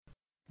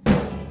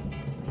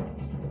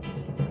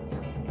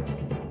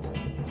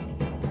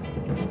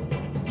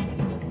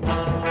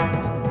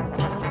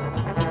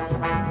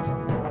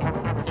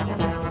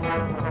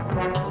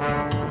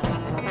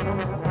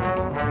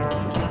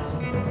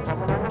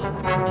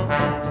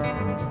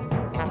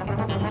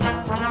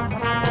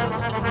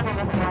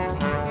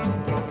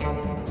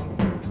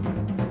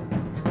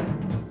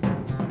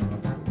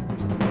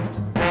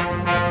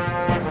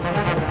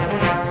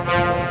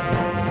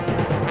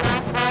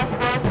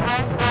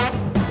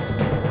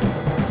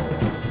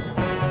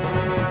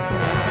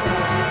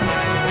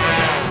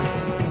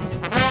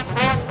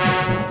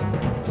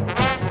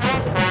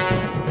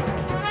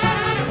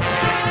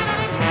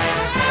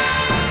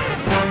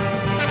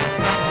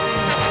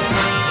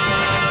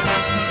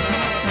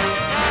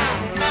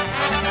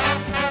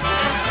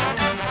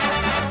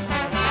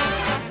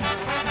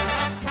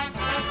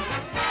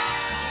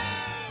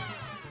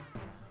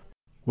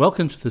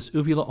Welcome to this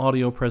Uvula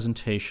audio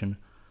presentation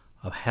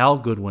of Hal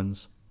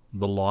Goodwin's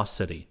The Lost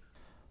City,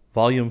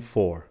 Volume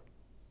 4,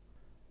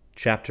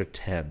 Chapter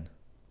 10,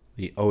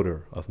 The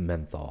Odor of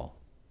Menthol.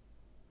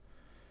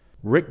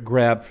 Rick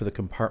grabbed for the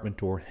compartment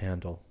door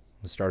handle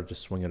and started to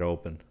swing it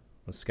open,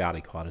 when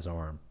Scotty caught his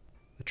arm.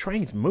 "The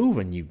train's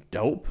moving, you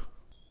dope!"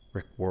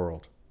 Rick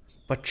whirled.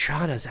 "But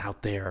Chada's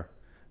out there.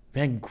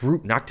 Van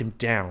Groot knocked him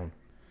down."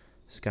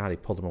 Scotty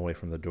pulled him away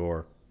from the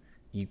door.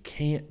 "You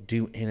can't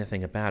do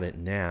anything about it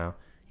now.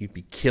 You'd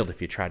be killed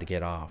if you tried to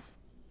get off."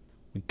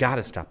 "We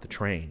gotta stop the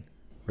train,"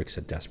 Rick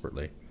said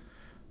desperately.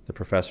 The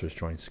professors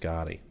joined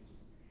Scotty.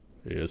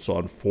 "It's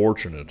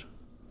unfortunate,"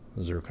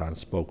 Zircon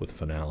spoke with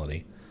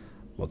finality,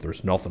 "but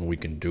there's nothing we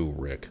can do,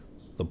 Rick.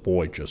 The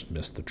boy just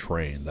missed the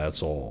train,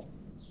 that's all."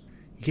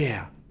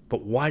 "Yeah,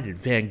 but why did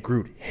Van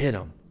Groot hit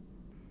him?"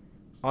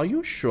 "Are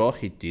you sure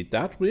he did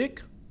that,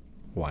 Rick?"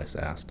 Weiss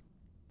asked.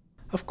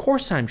 "Of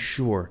course I'm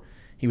sure.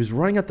 He was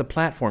running up the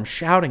platform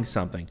shouting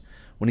something.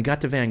 When he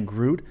got to Van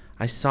Groot,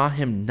 I saw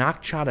him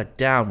knock Chada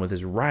down with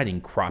his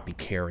riding crop he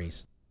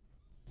carries."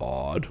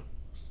 "Odd,"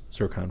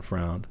 Zircon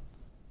frowned.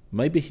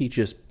 "Maybe he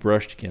just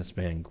brushed against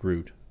Van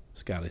Groot,"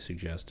 Scotty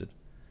suggested.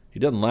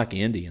 "He doesn't like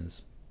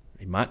Indians.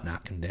 He might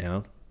knock him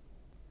down."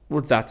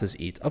 "Well, that is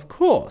it, of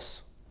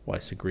course,"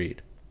 Weiss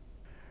agreed.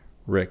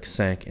 Rick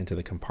sank into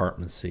the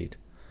compartment seat.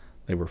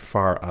 They were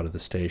far out of the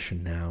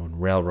station now, and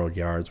railroad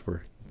yards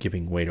were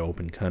giving way to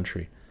open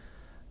country.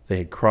 They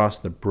had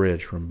crossed the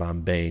bridge from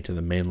Bombay to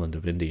the mainland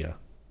of India.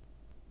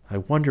 "I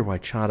wonder why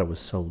Chada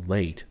was so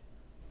late,"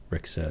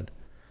 Rick said,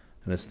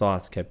 and his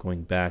thoughts kept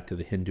going back to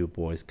the Hindu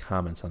boy's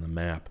comments on the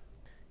map.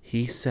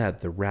 He said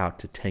the route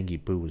to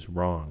Tengibu was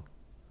wrong.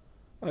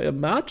 "I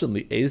imagine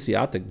the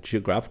Asiatic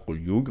Geographical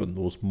Union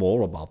knows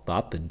more about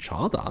that than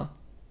Chada,"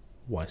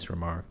 Weiss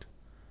remarked.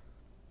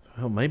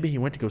 "Well, maybe he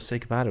went to go say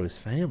goodbye to his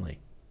family,"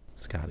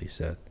 Scotty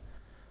said.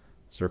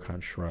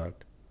 Zircon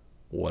shrugged.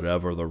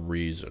 "Whatever the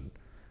reason,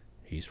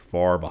 he's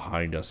far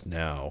behind us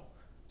now.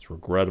 It's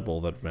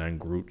regrettable that Van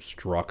Groot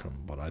struck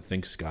him, but I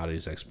think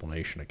Scotty's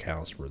explanation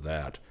accounts for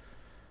that.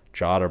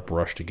 Chada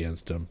brushed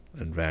against him,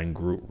 and Van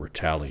Groot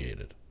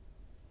retaliated."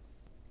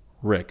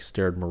 Rick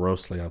stared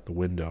morosely out the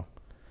window.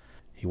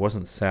 He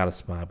wasn't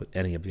satisfied with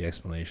any of the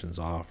explanations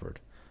offered,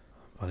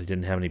 but he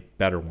didn't have any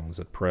better ones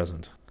at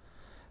present.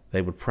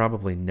 They would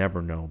probably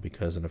never know,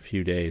 because in a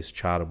few days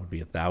Chada would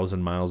be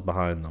 1,000 miles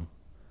behind them.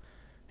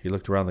 He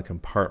looked around the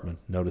compartment,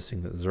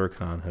 noticing that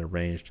Zircon had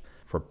arranged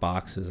for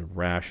boxes of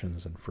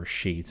rations and for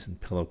sheets and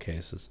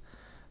pillowcases.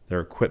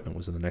 Their equipment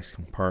was in the next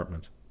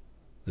compartment.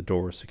 The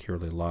door was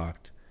securely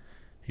locked.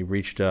 He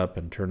reached up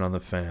and turned on the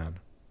fan,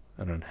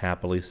 and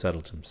unhappily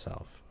settled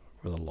himself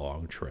for the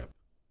long trip.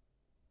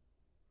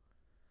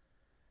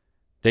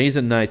 Days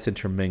and nights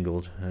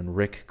intermingled, and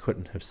Rick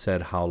couldn't have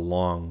said how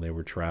long they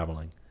were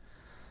traveling.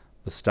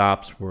 The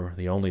stops were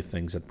the only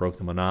things that broke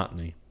the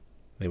monotony.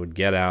 They would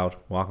get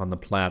out, walk on the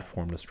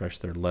platform to stretch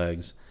their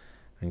legs,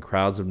 and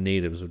crowds of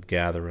natives would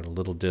gather at a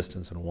little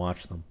distance and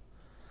watch them.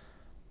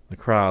 The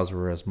crowds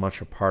were as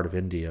much a part of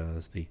India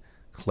as the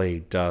clay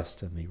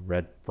dust and the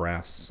red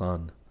brass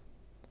sun.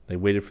 They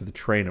waited for the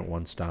train at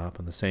one stop,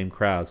 and the same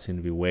crowd seemed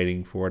to be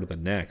waiting for it at the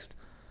next.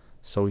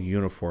 So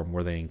uniform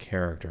were they in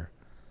character.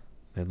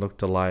 They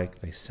looked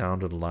alike, they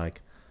sounded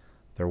alike.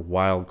 Their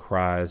wild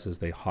cries as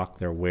they hawked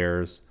their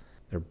wares,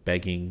 their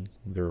begging,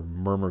 their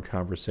murmured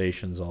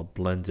conversations all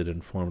blended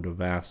and formed a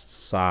vast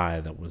sigh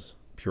that was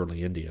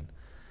purely Indian.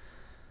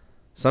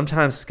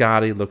 Sometimes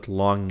Scotty looked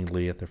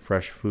longingly at the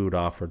fresh food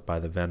offered by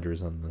the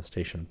vendors on the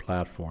station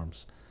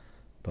platforms,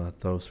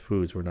 but those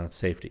foods were not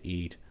safe to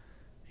eat.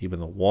 Even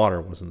the water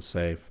wasn't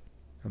safe,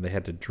 and they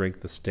had to drink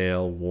the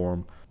stale,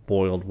 warm,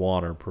 boiled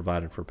water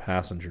provided for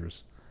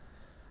passengers.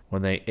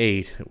 When they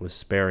ate, it was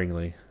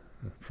sparingly,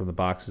 from the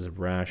boxes of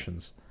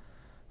rations.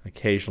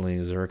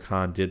 Occasionally,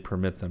 Zircon did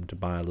permit them to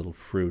buy a little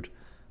fruit,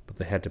 but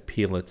they had to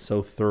peel it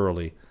so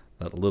thoroughly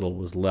that little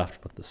was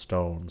left but the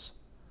stones.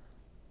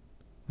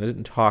 They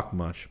didn't talk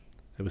much.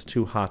 It was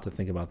too hot to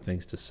think about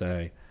things to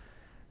say.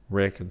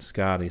 Rick and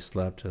Scotty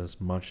slept as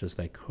much as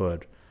they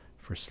could,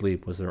 for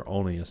sleep was their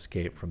only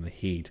escape from the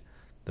heat,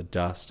 the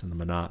dust, and the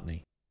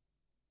monotony.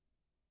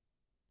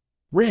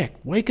 "Rick,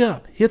 wake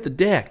up! Hit the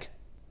deck!"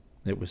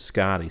 It was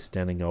Scotty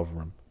standing over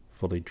him,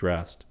 fully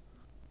dressed.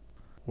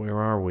 "Where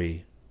are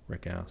we?"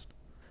 Rick asked.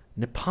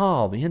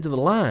 "Nepal, the end of the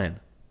line."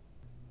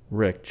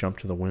 Rick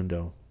jumped to the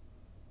window.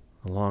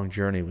 The long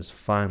journey was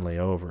finally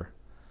over.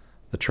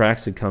 The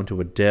tracks had come to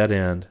a dead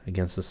end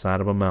against the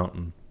side of a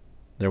mountain.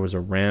 There was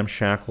a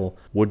ramshackle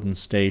wooden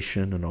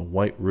station and a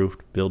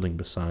white-roofed building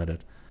beside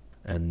it.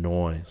 And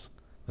noise.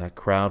 That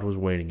crowd was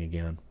waiting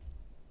again.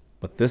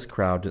 But this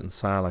crowd didn't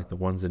sigh like the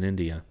ones in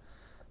India.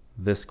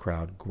 This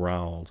crowd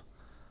growled.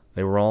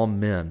 They were all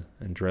men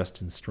and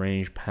dressed in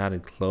strange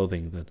padded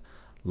clothing that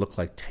looked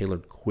like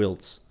tailored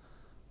quilts.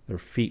 Their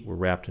feet were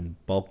wrapped in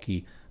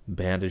bulky,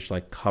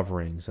 bandage-like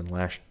coverings and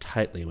lashed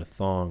tightly with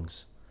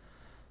thongs.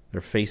 Their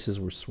faces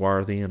were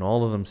swarthy, and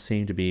all of them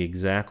seemed to be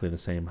exactly the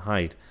same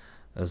height,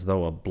 as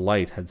though a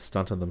blight had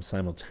stunted them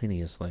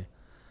simultaneously.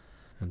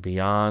 and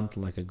beyond,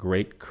 like a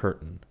great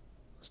curtain,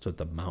 stood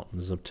the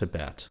mountains of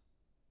Tibet.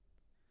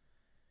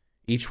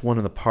 Each one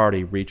in the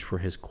party reached for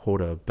his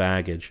quota of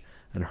baggage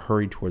and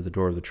hurried toward the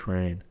door of the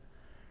train.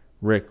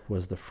 Rick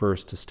was the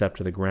first to step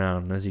to the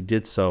ground, and as he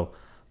did so,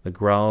 the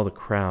growl of the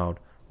crowd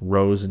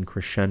rose in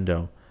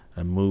crescendo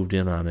and moved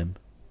in on him.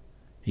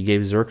 He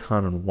gave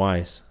Zircon and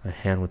Weiss a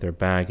hand with their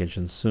baggage,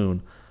 and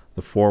soon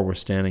the four were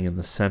standing in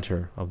the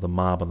center of the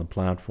mob on the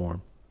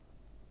platform.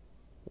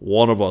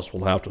 "One of us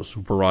will have to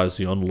supervise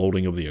the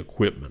unloading of the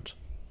equipment,"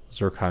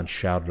 Zircon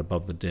shouted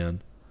above the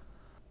din.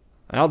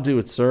 "I'll do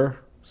it, sir,"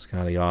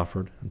 Scotty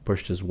offered, and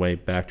pushed his way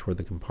back toward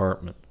the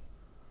compartment.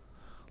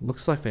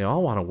 "Looks like they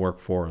all want to work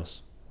for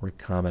us," Rick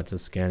commented,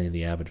 scanning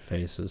the avid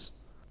faces.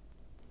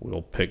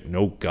 "We'll pick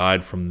no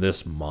guide from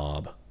this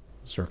mob,"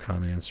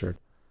 Zircon answered.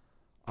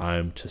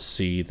 "I'm to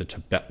see the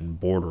Tibetan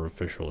border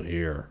official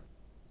here."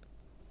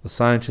 The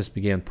scientist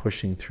began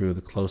pushing through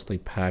the closely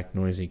packed,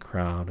 noisy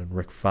crowd, and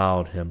Rick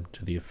followed him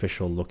to the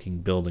official-looking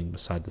building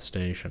beside the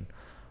station.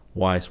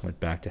 Weiss went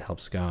back to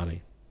help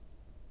Scotty.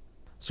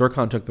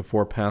 Zircon took the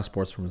 4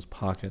 passports from his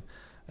pocket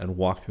and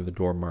walked through the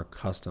door marked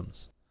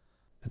Customs.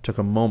 It took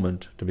a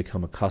moment to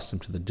become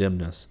accustomed to the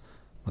dimness,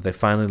 but they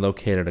finally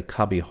located a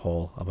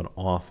cubbyhole of an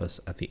office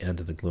at the end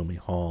of the gloomy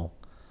hall.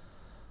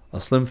 A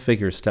slim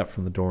figure stepped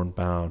from the door and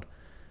bowed.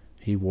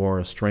 He wore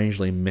a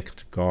strangely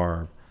mixed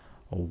garb,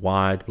 a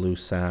wide blue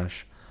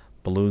sash,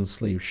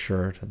 balloon-sleeved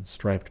shirt, and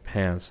striped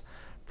pants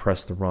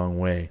pressed the wrong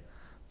way.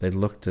 They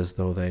looked as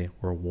though they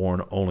were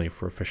worn only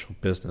for official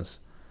business,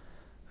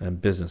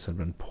 and business had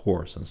been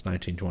poor since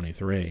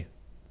 1923.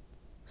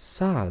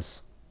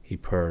 "Sirs," he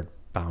purred,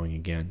 bowing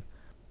again.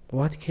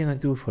 "What can I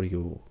do for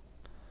you?"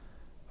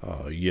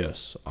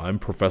 Yes, I'm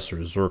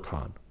Professor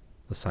Zircon,"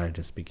 the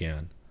scientist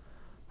began.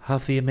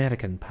 "Of the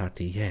American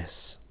party,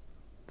 yes,"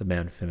 the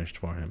man finished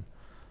for him.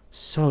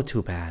 "So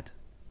too bad.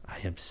 I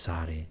am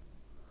sorry."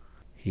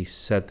 He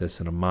said this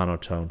in a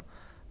monotone,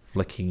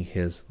 flicking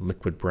his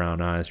liquid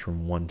brown eyes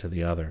from one to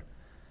the other.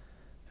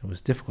 It was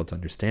difficult to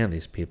understand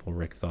these people,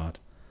 Rick thought.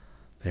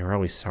 They were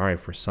always sorry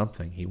for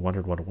something. He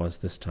wondered what it was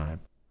this time.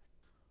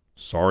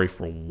 "Sorry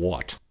for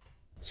what?"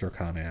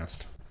 Zircon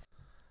asked.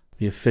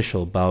 The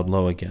official bowed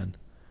low again.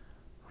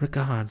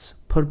 "Regards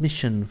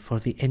permission for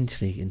the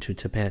entry into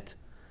Tibet.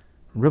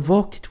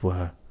 Revoked it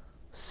were.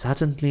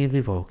 Suddenly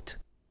revoked."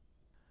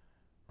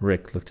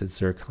 Rick looked at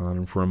Zircon,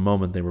 and for a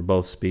moment they were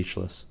both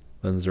speechless.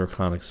 Then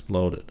Zircon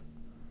exploded.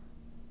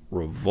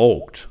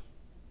 "Revoked?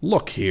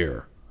 Look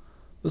here.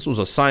 This was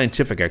a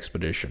scientific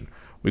expedition.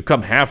 We've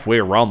come halfway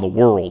around the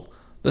world.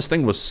 This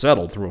thing was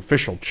settled through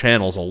official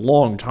channels a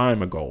long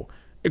time ago.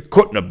 It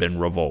couldn't have been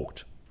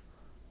revoked."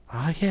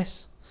 "Ah,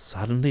 yes,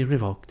 suddenly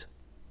revoked,"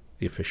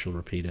 the official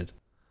repeated.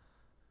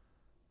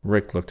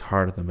 Rick looked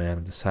hard at the man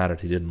and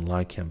decided he didn't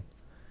like him.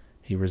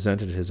 He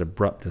resented his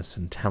abruptness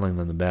in telling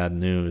them the bad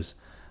news,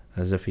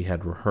 as if he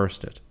had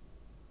rehearsed it.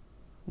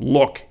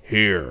 "Look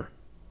here,"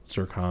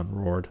 Zircon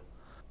roared.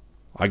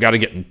 "I got to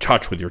get in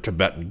touch with your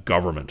Tibetan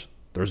government.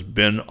 There's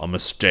been a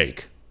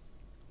mistake."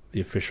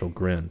 The official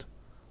grinned.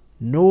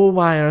 "No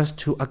wires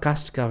to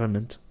august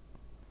government."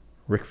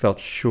 Rick felt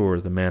sure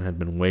the man had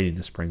been waiting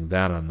to spring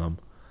that on them.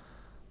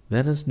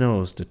 Then his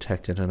nose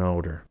detected an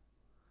odor.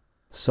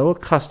 So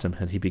accustomed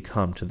had he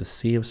become to the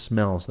sea of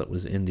smells that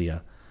was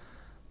India,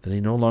 that he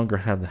no longer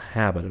had the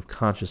habit of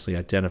consciously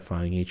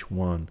identifying each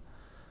one.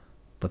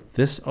 But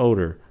this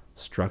odor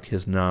struck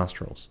his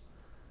nostrils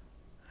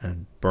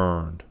and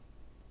burned.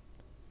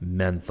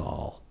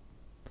 Menthol.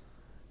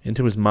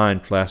 Into his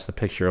mind flashed the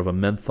picture of a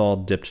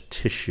menthol-dipped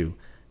tissue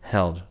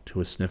held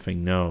to a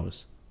sniffing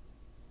nose.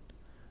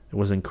 It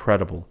was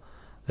incredible.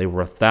 They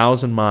were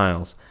 1,000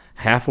 miles,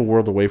 half a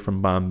world away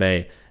from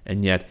Bombay,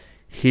 and yet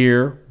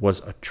here was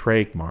a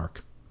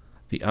trademark.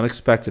 The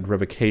unexpected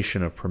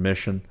revocation of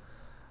permission,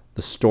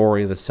 the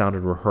story that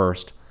sounded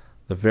rehearsed,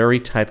 the very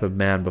type of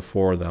man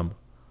before them,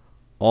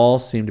 all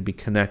seemed to be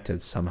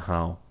connected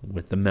somehow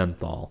with the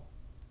menthol.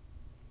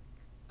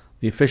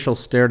 The official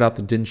stared out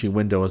the dingy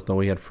window as though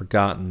he had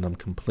forgotten them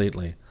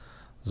completely.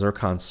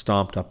 Zircon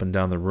stomped up and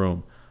down the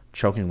room,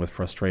 choking with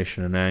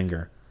frustration and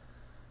anger.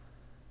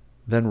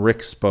 Then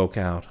Rick spoke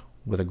out,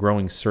 with a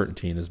growing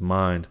certainty in his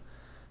mind,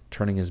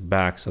 turning his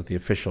back so that the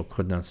official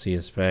could not see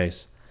his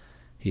face.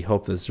 He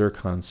hoped that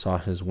Zircon saw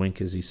his wink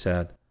as he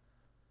said,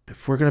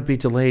 "If we're going to be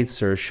delayed,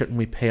 sir, shouldn't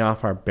we pay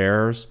off our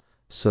bearers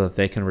so that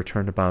they can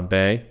return to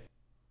Bombay?"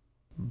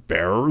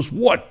 "Bearers?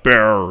 What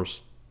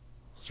bearers?"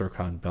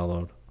 Zircon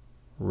bellowed.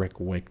 Rick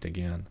winked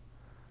again.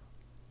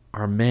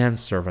 "Our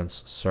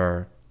manservants,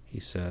 sir," he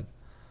said.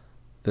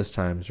 This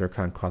time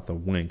Zircon caught the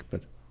wink,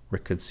 but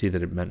Rick could see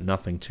that it meant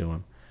nothing to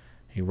him.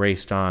 He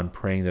raced on,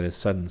 praying that his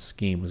sudden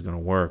scheme was going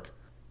to work.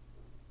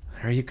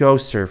 "There you go,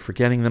 sir,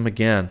 forgetting them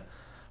again.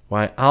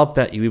 Why, I'll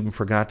bet you even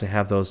forgot to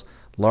have those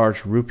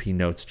large rupee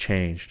notes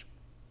changed."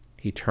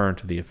 He turned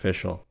to the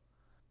official.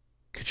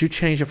 "Could you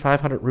change a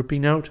 500 rupee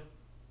note?"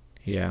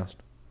 he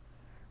asked.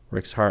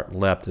 Rick's heart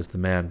leapt as the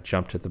man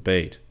jumped at the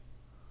bait.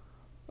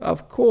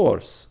 "Of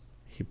course,"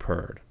 he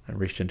purred and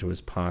reached into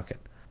his pocket.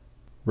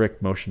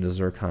 Rick motioned to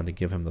Zircon to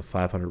give him the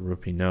 500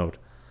 rupee note.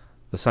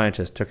 The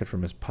scientist took it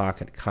from his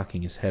pocket,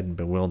 cocking his head in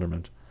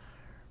bewilderment.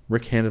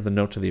 Rick handed the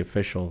note to the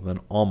official, then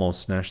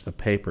almost snatched the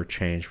paper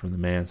change from the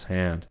man's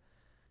hand.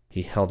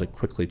 He held it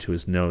quickly to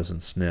his nose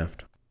and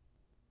sniffed.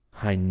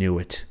 I knew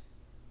it.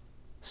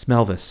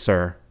 Smell this,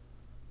 sir.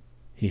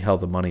 He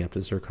held the money up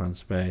to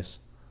Zircon's face.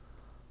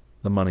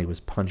 The money was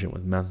pungent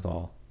with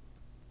menthol,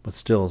 but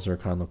still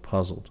Zircon looked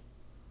puzzled.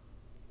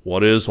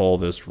 What is all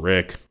this,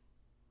 Rick?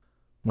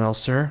 Well,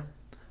 sir,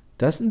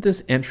 doesn't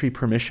this entry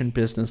permission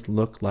business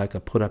look like a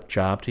put-up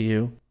job to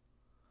you?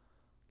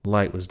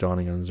 Light was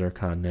dawning on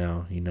Zircon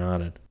now. He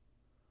nodded.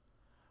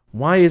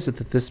 Why is it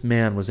that this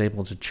man was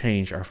able to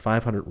change our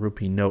 500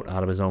 rupee note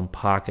out of his own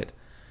pocket?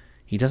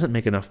 He doesn't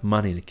make enough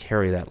money to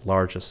carry that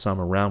large a sum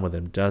around with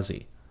him, does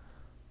he?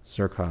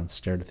 Zircon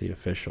stared at the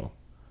official.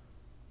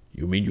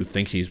 You mean you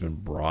think he's been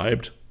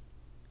bribed?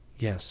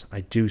 Yes,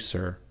 I do,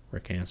 sir,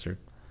 Rick answered.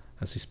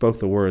 As he spoke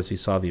the words, he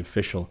saw the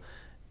official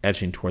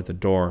edging toward the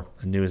door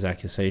and knew his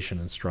accusation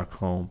had struck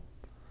home.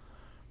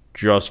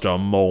 Just a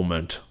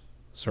moment,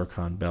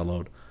 Zircon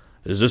bellowed.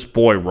 Is this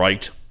boy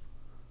right?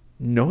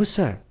 No,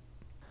 sir.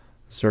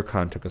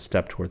 Zircon took a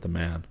step toward the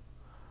man.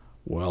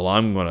 Well,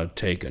 I'm going to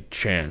take a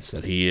chance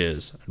that he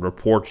is and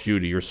report you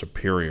to your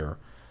superior.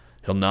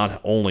 He'll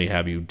not only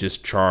have you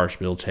discharged,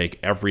 but he'll take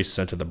every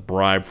cent of the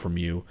bribe from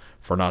you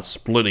for not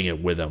splitting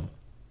it with him.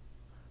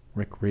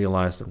 Rick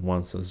realized at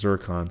once that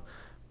Zircon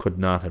could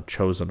not have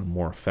chosen a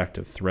more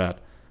effective threat,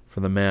 for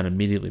the man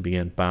immediately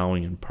began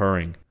bowing and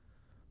purring.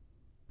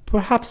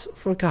 Perhaps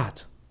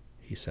forgot,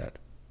 he said.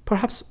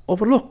 Perhaps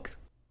overlooked.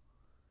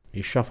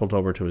 He shuffled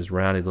over to his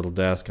ratty little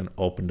desk and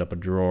opened up a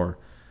drawer.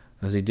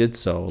 As he did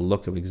so, a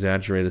look of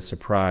exaggerated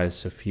surprise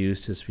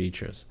suffused his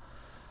features.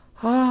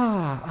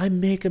 Ah, I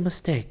make a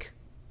mistake,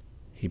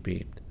 he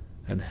beamed,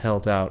 and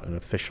held out an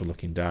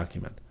official-looking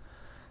document.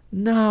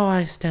 Now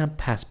I stamp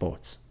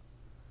passports.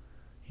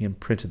 He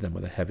imprinted them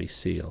with a heavy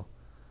seal.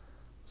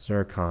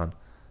 Zircon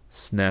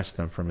snatched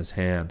them from his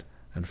hand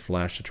and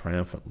flashed a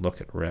triumphant look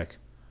at Rick.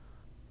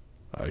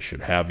 I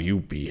should have you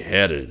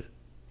beheaded,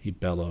 he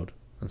bellowed,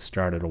 and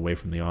started away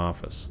from the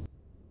office.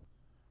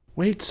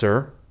 Wait,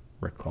 sir,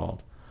 Rick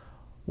called.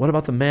 What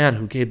about the man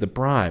who gave the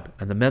bribe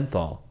and the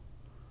menthol?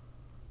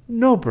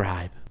 No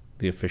bribe,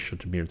 the official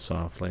demurred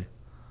softly.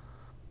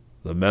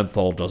 The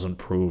menthol doesn't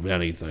prove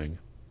anything,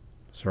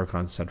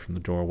 Zircon said from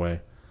the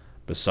doorway.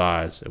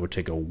 Besides, it would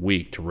take a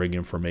week to wring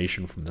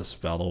information from this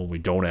fellow, and we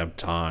don't have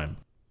time.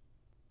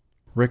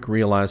 Rick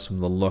realized from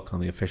the look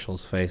on the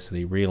official's face that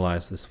he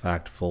realized this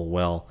fact full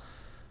well.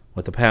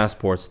 With the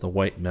passports, the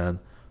white men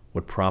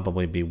would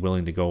probably be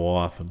willing to go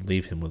off and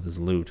leave him with his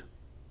loot.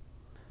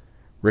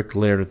 Rick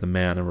glared at the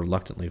man and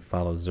reluctantly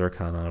followed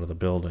Zircon out of the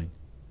building.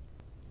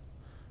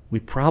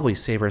 We'd probably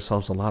save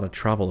ourselves a lot of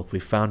trouble if we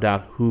found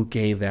out who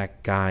gave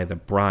that guy the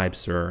bribe,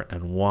 sir,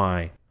 and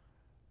why.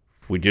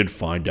 If we did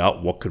find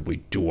out, what could we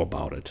do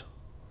about it?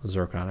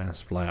 Zircon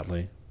asked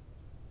flatly.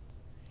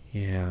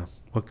 Yeah,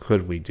 what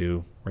could we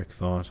do? Rick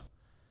thought.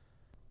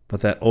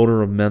 But that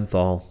odor of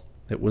menthol,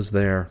 it was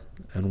there,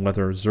 and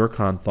whether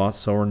Zircon thought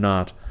so or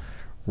not,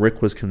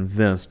 Rick was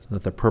convinced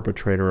that the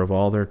perpetrator of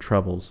all their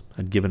troubles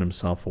had given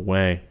himself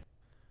away.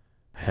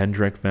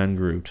 Hendrik van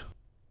Groot.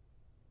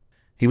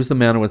 He was the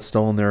man who had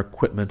stolen their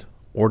equipment,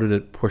 ordered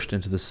it pushed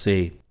into the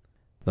sea.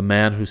 The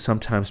man who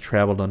sometimes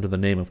traveled under the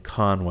name of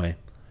Conway.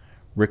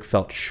 Rick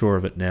felt sure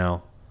of it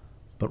now.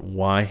 But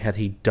why had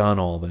he done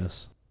all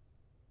this?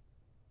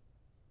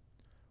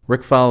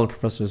 Rick followed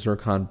Professor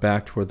Zircon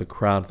back toward the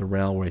crowd at the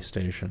railway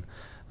station,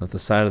 and at the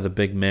sight of the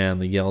big man,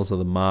 the yells of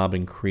the mob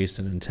increased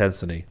in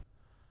intensity.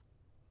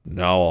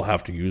 Now I'll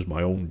have to use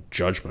my own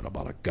judgment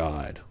about a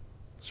guide,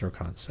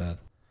 Zircon said.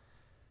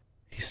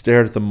 He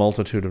stared at the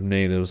multitude of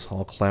natives,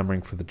 all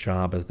clamoring for the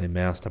job as they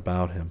massed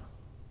about him.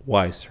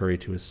 Weiss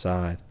hurried to his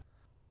side.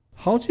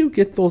 How do you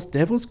get those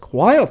devils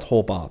quiet,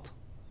 Hobart?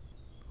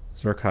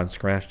 Zircon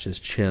scratched his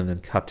chin, then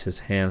cupped his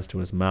hands to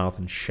his mouth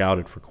and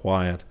shouted for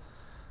quiet.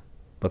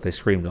 But they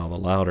screamed all the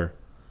louder.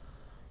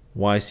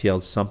 Weiss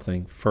yelled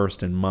something,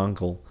 first in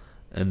Mongol,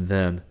 and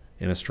then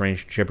in a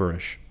strange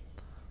gibberish.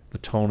 The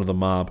tone of the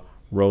mob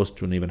rose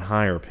to an even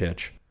higher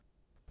pitch.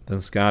 Then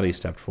Scotty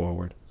stepped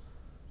forward.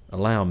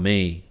 Allow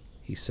me,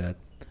 he said.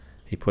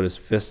 He put his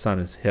fists on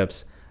his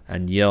hips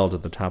and yelled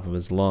at the top of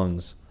his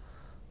lungs.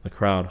 The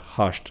crowd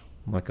hushed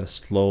like a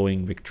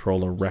slowing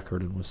Victrola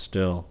record and was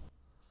still.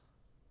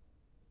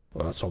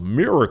 That's a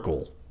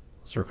miracle,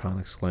 Zircon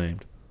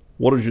exclaimed.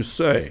 What did you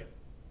say?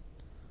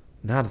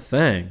 Not a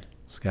thing,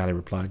 Scotty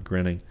replied,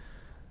 grinning.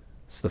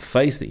 It's the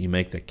face that you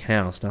make that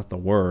counts, not the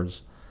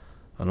words.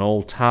 An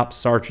old top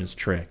sergeant's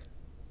trick.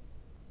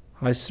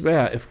 I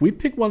swear, if we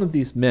pick one of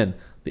these men,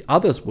 the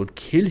others would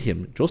kill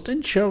him just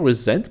in sheer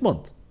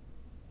resentment,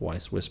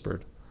 Weiss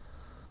whispered.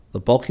 The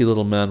bulky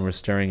little men were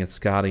staring at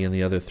Scotty and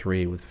the other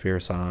three with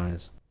fierce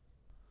eyes.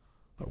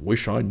 I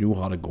wish I knew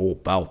how to go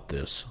about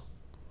this,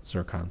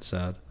 Zircon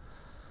said.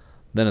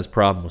 Then his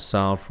problem was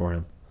solved for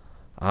him.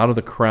 Out of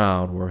the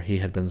crowd, where he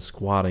had been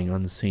squatting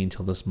unseen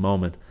till this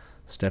moment,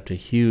 stepped a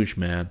huge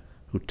man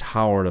who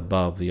towered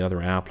above the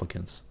other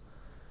applicants.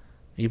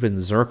 Even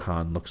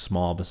Zircon looked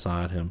small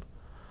beside him.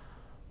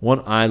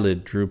 One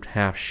eyelid drooped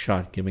half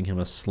shut, giving him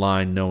a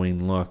sly,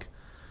 knowing look.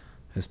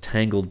 His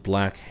tangled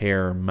black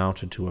hair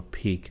mounted to a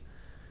peak.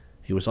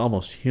 He was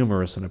almost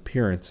humorous in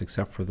appearance,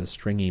 except for the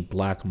stringy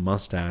black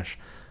mustache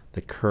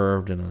that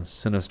curved in a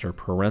sinister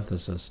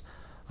parenthesis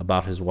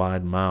about his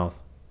wide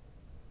mouth.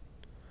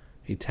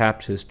 He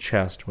tapped his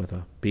chest with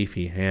a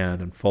beefy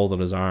hand and folded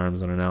his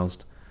arms and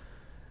announced,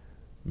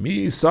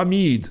 "Me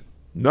Samid,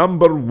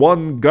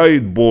 #1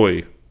 guide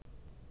boy."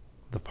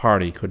 The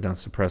party could not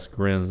suppress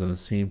grins, and it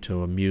seemed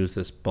to amuse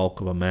this bulk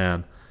of a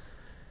man.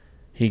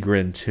 He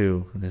grinned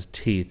too, and his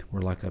teeth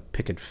were like a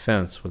picket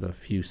fence with a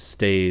few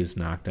staves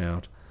knocked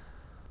out.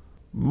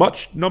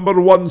 "Much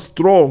 #1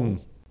 strong,"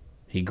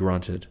 he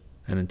grunted,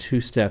 and in 2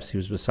 steps he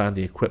was beside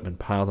the equipment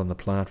piled on the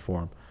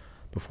platform.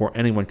 Before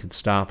anyone could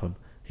stop him,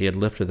 he had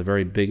lifted the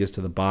very biggest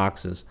of the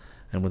boxes,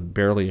 and with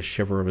barely a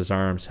shiver of his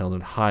arms held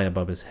it high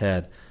above his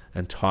head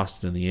and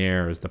tossed it in the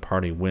air as the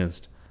party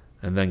winced,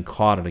 and then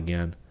caught it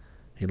again.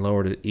 He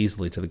lowered it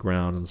easily to the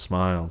ground and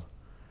smiled.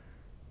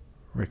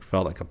 Rick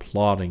felt like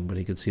applauding, but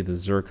he could see that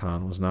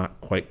Zircon was not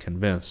quite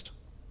convinced.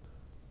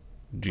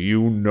 "Do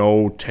you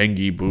know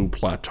Tengibu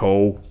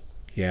Plateau?"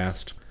 he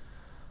asked.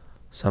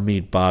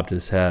 Samid bobbed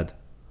his head.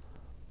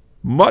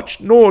 "Much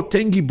no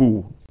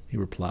Tengibu," he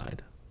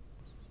replied.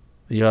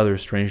 The other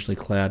strangely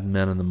clad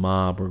men in the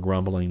mob were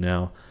grumbling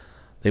now.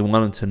 They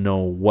wanted to know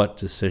what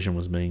decision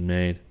was being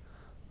made.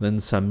 Then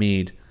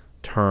Samid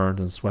turned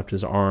and swept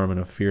his arm in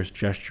a fierce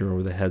gesture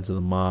over the heads of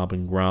the mob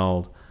and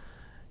growled.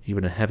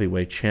 Even a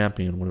heavyweight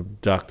champion would have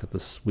ducked at the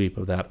sweep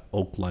of that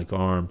oak-like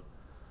arm.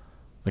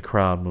 The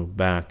crowd moved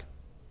back.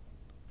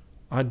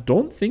 "I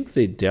don't think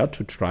they dare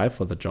to try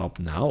for the job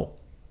now,"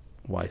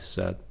 Weiss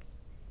said.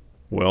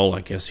 "Well,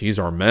 I guess he's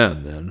our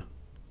man, then,"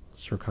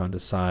 Zircon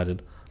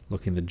decided,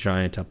 looking the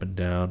giant up and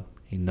down.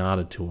 He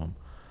nodded to him.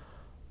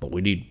 "But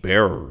we need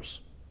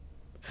bearers.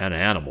 And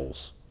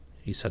animals,"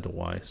 he said to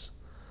Weiss.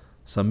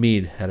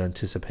 Samid had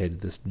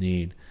anticipated this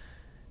need.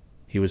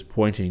 He was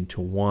pointing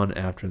to one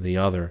after the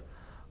other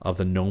of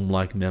the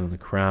gnome-like men in the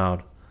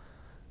crowd,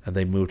 and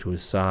they moved to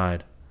his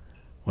side.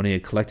 When he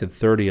had collected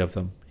 30 of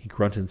them, he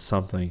grunted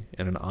something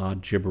in an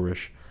odd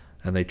gibberish,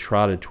 and they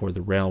trotted toward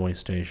the railway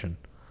station.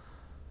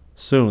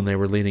 Soon they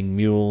were leading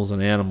mules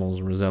and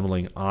animals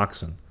resembling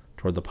oxen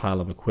toward the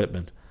pile of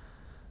equipment,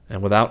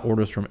 and without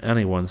orders from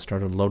anyone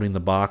started loading the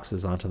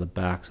boxes onto the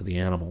backs of the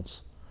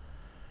animals.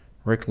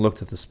 Rick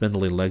looked at the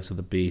spindly legs of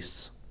the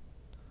beasts.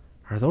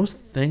 "Are those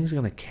things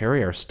going to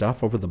carry our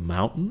stuff over the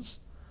mountains?"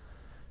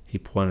 He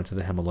pointed to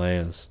the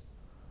Himalayas.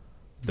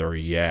 "They're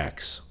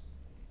yaks,"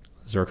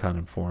 Zircon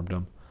informed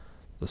him.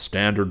 "The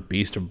standard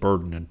beast of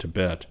burden in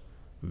Tibet.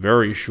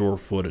 Very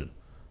sure-footed.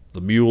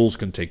 The mules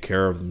can take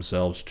care of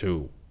themselves,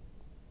 too."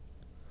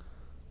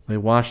 They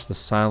watched the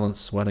silent,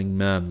 sweating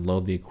men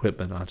load the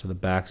equipment onto the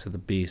backs of the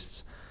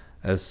beasts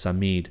as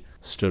Samid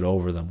stood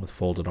over them with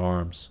folded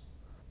arms.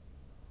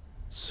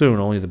 Soon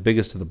only the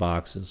biggest of the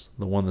boxes,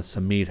 the one that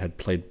Samid had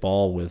played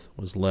ball with,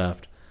 was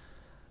left.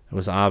 It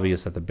was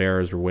obvious that the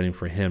bearers were waiting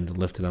for him to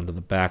lift it onto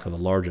the back of the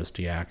largest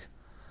yak.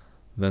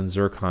 Then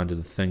Zircon did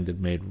a thing that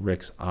made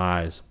Rick's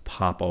eyes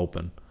pop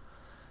open.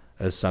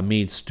 As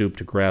Samid stooped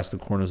to grasp the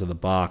corners of the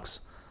box,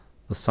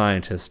 the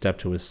scientist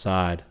stepped to his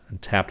side and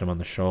tapped him on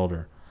the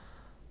shoulder.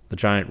 The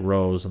giant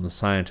rose, and the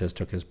scientist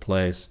took his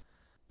place.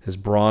 His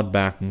broad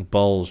back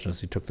bulged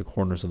as he took the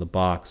corners of the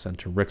box, and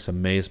to Rick's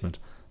amazement,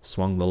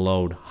 swung the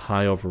load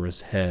high over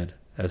his head,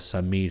 as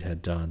Samid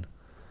had done.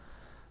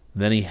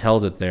 Then he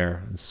held it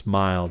there and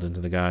smiled into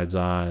the guide's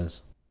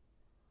eyes.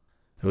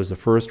 It was the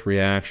first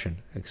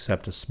reaction,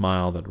 except a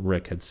smile, that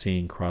Rick had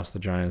seen cross the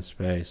giant's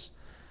face.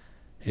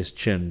 His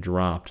chin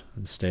dropped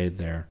and stayed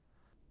there.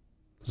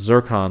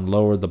 Zircon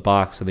lowered the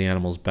box to the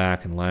animal's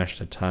back and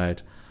lashed it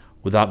tight.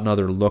 Without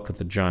another look at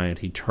the giant,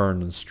 he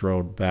turned and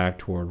strode back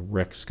toward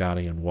Rick,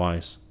 Scotty, and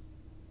Weiss.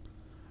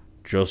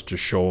 "Just to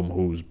show him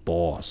who's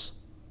boss,"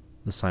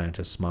 the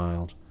scientist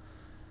smiled.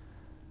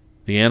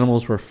 The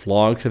animals were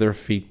flogged to their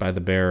feet by the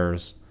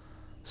bearers.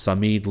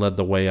 Samid led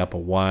the way up a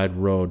wide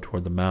road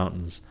toward the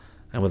mountains,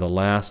 and with a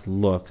last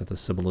look at the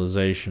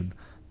civilization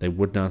they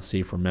would not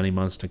see for many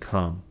months to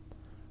come,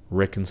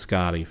 Rick and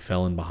Scotty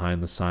fell in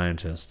behind the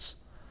scientists.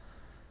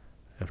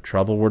 If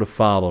trouble were to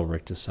follow,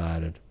 Rick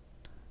decided,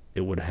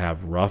 it would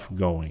have rough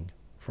going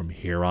from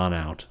here on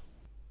out.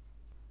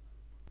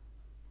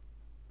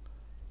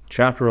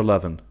 Chapter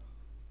 11.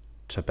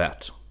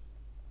 Tibet.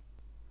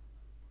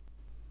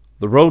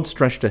 The road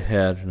stretched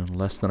ahead, and in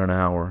less than an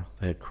hour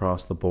they had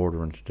crossed the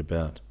border into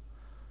Tibet.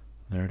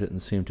 There didn't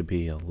seem to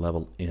be a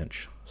level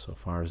inch, so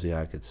far as the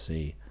eye could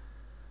see.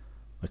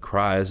 The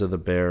cries of the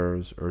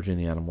bearers urging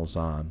the animals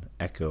on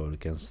echoed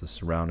against the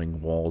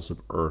surrounding walls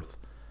of earth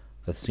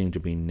that seemed to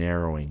be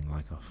narrowing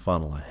like a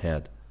funnel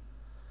ahead.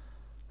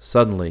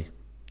 Suddenly,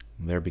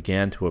 there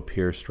began to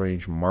appear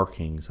strange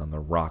markings on the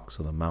rocks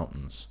of the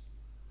mountains.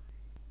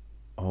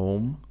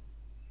 Om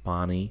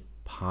Mani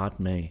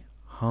Padme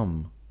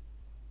Hum,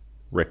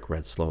 Rick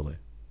read slowly.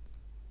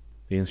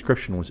 The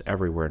inscription was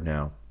everywhere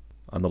now.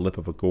 On the lip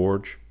of a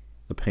gorge,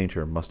 the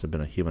painter must have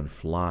been a human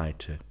fly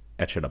to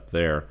etch it up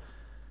there,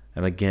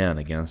 and again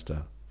against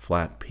a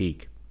flat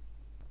peak.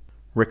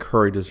 Rick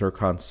hurried to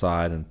Zircon's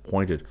side and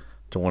pointed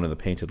to one of the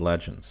painted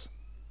legends.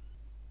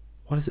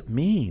 "What does it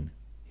mean?"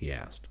 he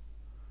asked.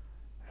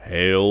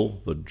 "Hail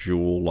the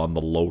jewel on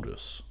the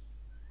lotus,"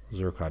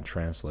 Zircon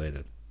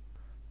translated.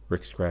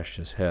 Rick scratched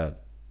his head.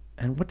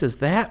 "And what does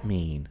that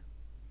mean?"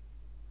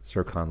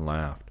 Zircon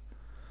laughed.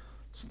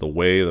 "It's the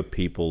way the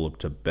people of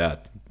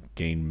Tibet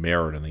gain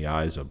merit in the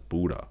eyes of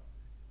Buddha.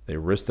 They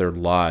risk their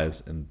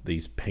lives in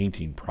these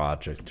painting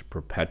projects to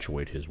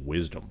perpetuate his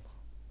wisdom."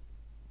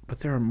 "But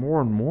there are more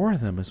and more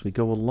of them as we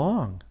go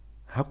along.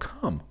 How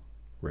come?"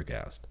 Rick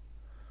asked.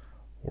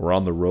 "We're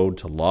on the road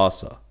to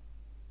Lhasa,"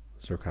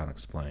 Zircon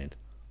explained,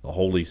 "the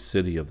holy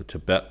city of the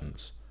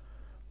Tibetans,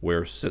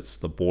 where sits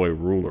the boy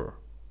ruler,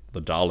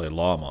 the Dalai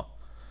Lama.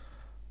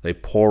 They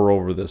pour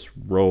over this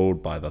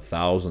road by the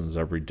thousands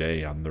every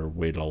day on their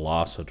way to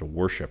Lhasa to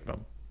worship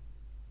him."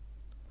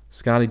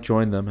 Scotty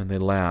joined them, and they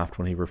laughed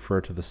when he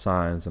referred to the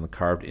signs and the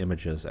carved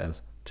images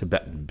as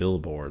Tibetan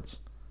billboards.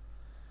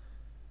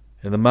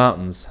 In the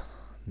mountains,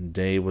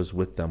 day was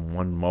with them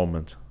one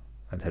moment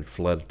and had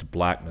fled to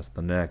blackness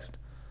the next.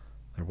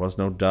 There was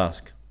no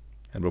dusk,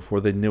 and before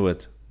they knew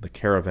it, the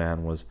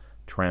caravan was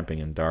tramping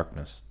in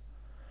darkness.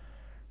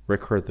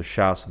 Rick heard the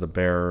shouts of the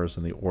bearers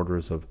and the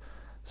orders of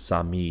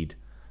Samid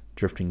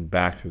drifting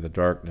back through the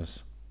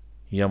darkness.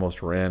 He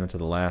almost ran into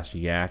the last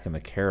yak in the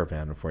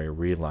caravan before he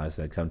realized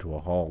they had come to a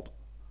halt.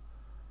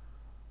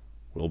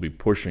 "We'll be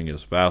pushing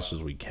as fast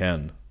as we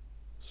can,"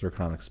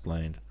 Zircon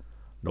explained.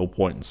 "No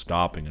point in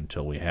stopping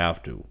until we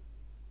have to."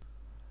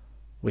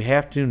 "We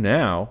have to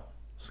now,"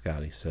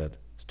 Scotty said.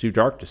 "It's too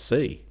dark to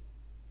see."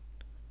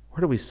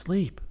 "Where do we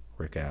sleep?"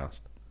 Rick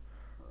asked.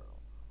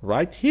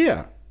 "Right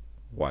here,"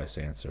 Weiss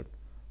answered.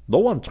 "No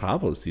one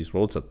travels these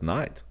roads at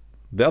night.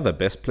 They're the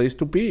best place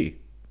to be."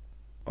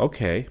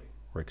 "Okay,"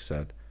 Rick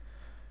said.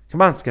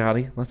 "Come on,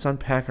 Scotty. Let's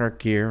unpack our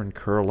gear and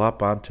curl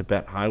up on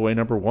Tibet Highway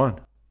number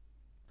 1.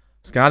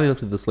 Scotty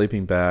lifted the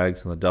sleeping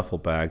bags and the duffel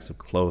bags of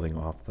clothing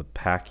off the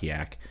pack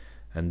yak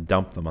and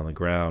dumped them on the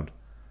ground.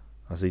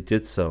 As he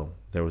did so,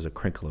 there was a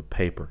crinkle of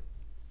paper.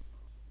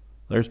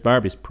 "There's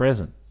Barbie's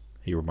present,"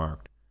 he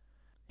remarked.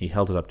 He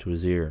held it up to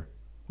his ear.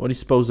 "What do you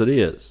suppose it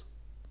is?"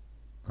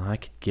 "I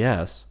could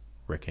guess,"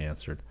 Rick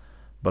answered,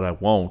 "but I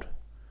won't. It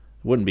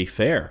wouldn't be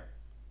fair."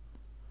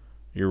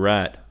 "You're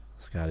right,"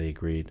 Scotty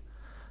agreed.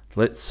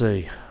 "Let's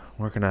see,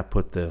 where can I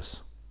put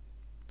this?"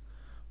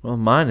 "Well,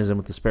 mine isn't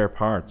with the spare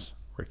parts,"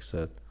 Rick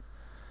said.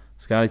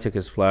 Scotty took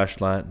his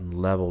flashlight and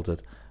leveled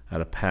it at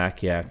a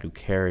pack yak who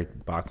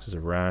carried boxes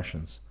of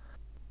rations.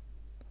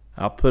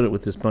 "I'll put it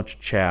with this bunch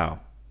of chow,"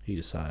 he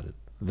decided.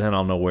 "Then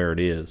I'll know where it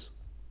is."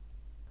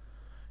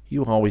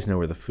 "You always know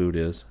where the food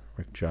is,"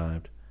 Rick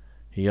jibed.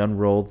 He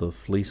unrolled the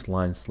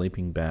fleece-lined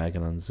sleeping bag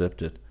and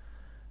unzipped it.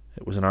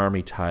 It was an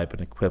army type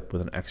and equipped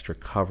with an extra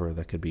cover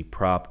that could be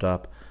propped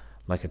up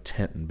like a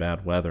tent in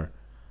bad weather.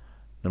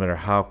 No matter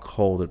how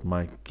cold it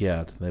might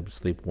get, they would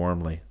sleep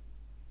warmly.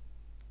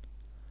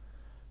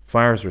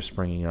 Fires were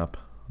springing up.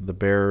 The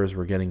bearers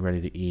were getting ready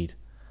to eat.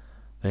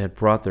 They had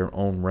brought their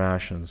own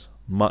rations,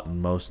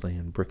 mutton mostly,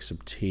 and bricks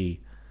of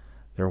tea.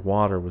 Their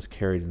water was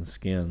carried in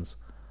skins,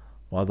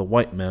 while the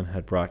white men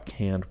had brought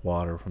canned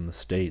water from the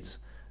States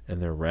in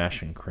their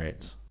ration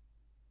crates.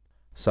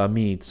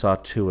 Samid saw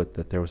to it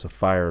that there was a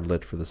fire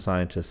lit for the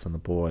scientists and the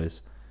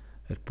boys.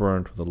 It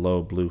burned with a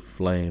low blue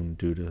flame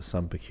due to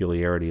some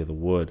peculiarity of the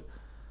wood.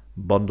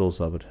 Bundles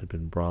of it had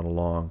been brought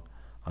along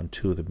on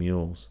 2 of the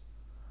mules.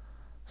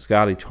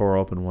 Scotty tore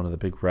open one of the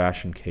big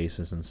ration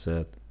cases and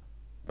said,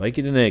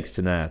 "Bacon and eggs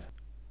tonight,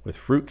 with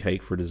fruit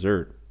cake for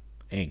dessert,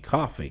 and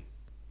coffee."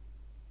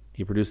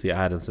 He produced the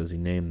items as he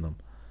named them.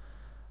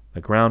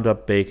 The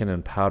ground-up bacon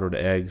and powdered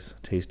eggs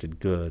tasted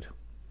good,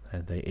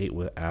 and they ate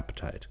with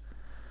appetite,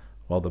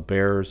 while the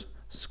bearers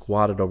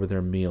squatted over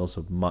their meals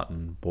of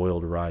mutton,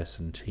 boiled rice,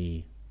 and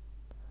tea.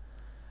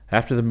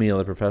 After the meal,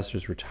 the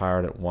professors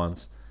retired at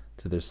once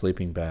to their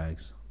sleeping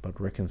bags, but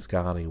Rick and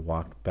Scotty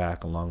walked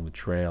back along the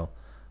trail,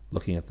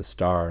 looking at the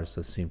stars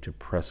that seemed to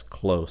press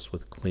close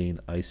with clean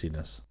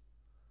iciness.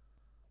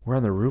 "We're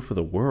on the roof of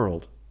the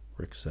world,"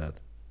 Rick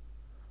said.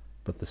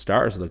 "But the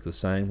stars look the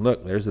same.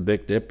 Look, there's the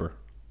Big Dipper."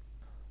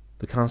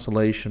 The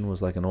constellation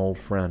was like an old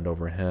friend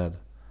overhead.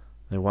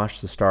 They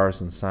watched the stars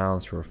in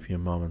silence for a few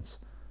moments,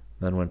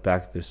 then went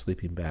back to their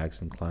sleeping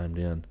bags and climbed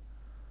in.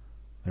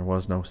 There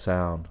was no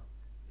sound,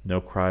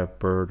 no cry of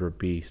bird or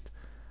beast,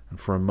 and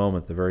for a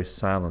moment the very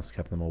silence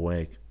kept them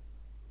awake.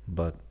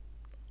 But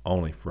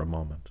only for a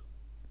moment.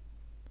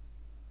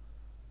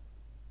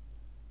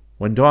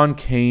 When dawn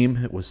came,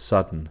 it was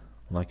sudden,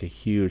 like a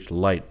huge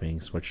light being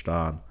switched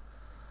on.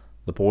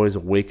 The boys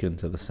awakened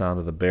to the sound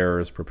of the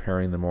bearers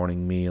preparing the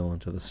morning meal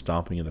and to the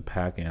stomping of the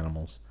pack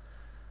animals.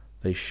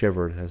 They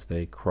shivered as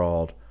they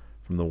crawled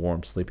from the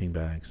warm sleeping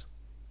bags.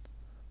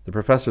 The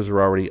professors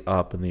were already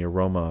up, and the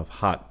aroma of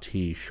hot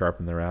tea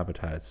sharpened their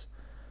appetites.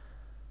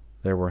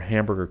 There were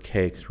hamburger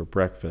cakes for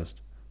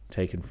breakfast,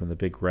 taken from the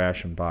big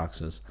ration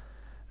boxes,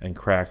 and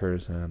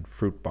crackers and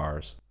fruit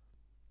bars.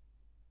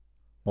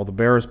 While the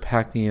bearers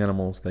packed the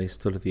animals, they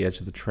stood at the edge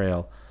of the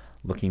trail,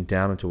 looking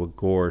down into a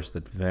gorge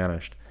that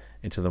vanished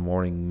into the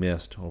morning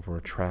mist over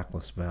a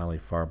trackless valley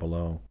far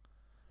below.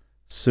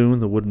 Soon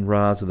the wooden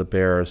rods of the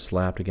bearers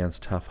slapped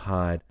against tough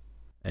hide,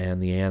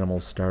 and the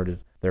animals started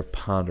their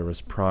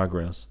ponderous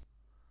progress.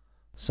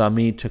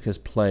 Samid took his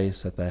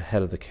place at the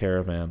head of the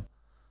caravan.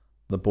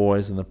 The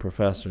boys and the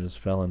professors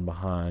fell in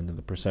behind, and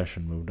the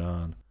procession moved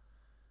on.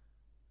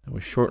 It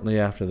was shortly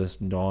after this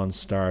dawn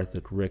start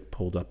that Rick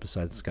pulled up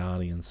beside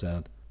Scotty and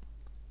said,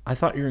 "I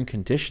thought you were in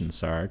condition,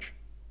 Sarge."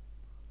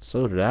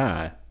 "So did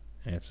I,"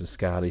 answered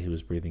Scotty, who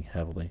was breathing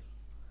heavily.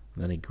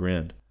 And then he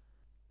grinned.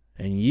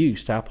 "And you,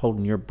 stop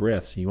holding your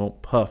breath so you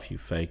won't puff, you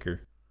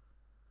faker."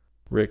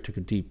 Rick took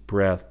a deep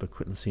breath but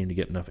couldn't seem to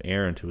get enough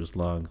air into his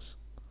lungs.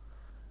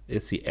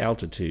 "It's the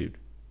altitude,"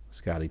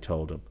 Scotty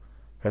told him.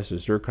 "Professor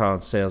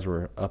Zircon's says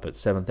we're up at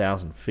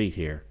 7,000 feet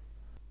here."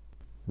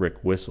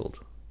 Rick whistled.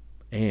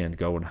 "And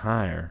going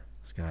higher,"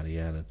 Scotty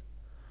added.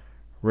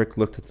 Rick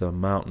looked at the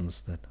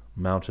mountains that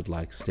mounted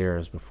like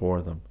stairs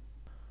before them.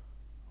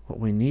 "What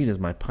we need is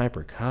my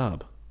Piper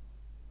Cub."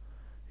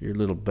 "Your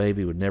little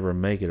baby would never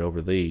make it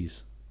over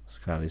these,"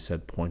 Scotty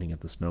said, pointing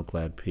at the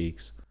snow-clad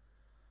peaks.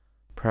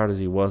 Proud as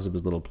he was of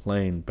his little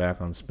plane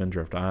back on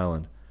Spindrift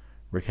Island,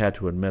 Rick had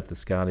to admit that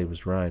Scotty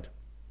was right.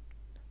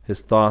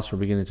 His thoughts were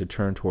beginning to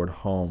turn toward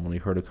home when he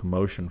heard a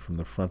commotion from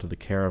the front of the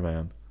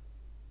caravan.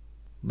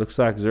 "Looks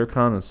like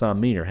Zircon and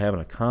Samid are having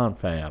a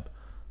confab,"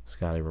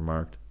 Scotty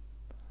remarked.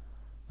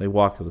 They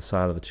walked to the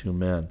side of the two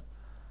men.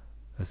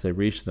 As they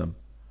reached them,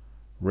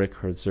 Rick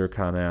heard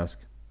Zircon ask,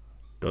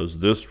 "Does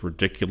this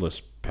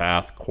ridiculous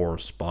path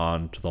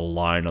correspond to the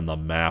line on the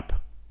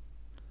map?"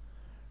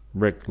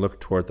 Rick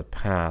looked toward the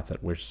path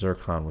at which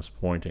Zircon was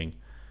pointing.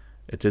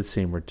 It did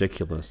seem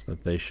ridiculous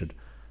that they should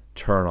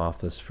turn off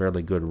this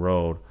fairly good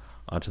road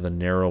onto the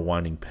narrow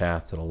winding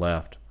path to the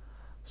left.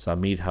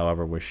 Samid,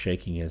 however, was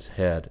shaking his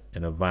head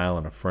in a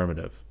violent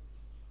affirmative.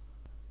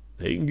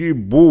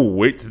 "Thingy boo,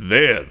 wait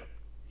there,"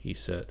 he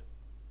said.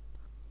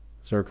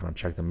 Zircon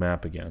checked the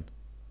map again.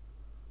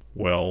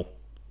 "Well,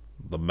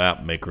 the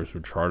map makers who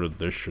charted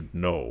this should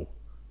know,"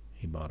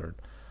 he muttered,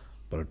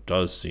 "but it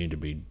does seem to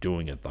be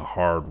doing it the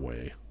hard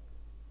way."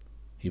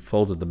 He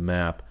folded the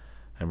map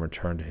and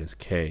returned to his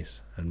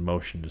case and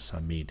motioned to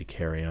Samid to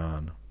carry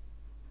on.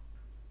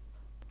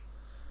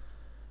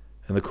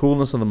 In the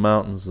coolness of the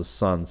mountains, the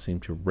sun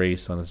seemed to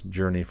race on its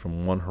journey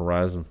from one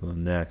horizon to the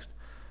next,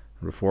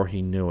 and before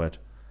he knew it,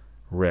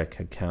 Rick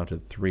had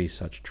counted 3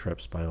 such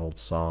trips by Old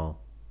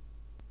Sol.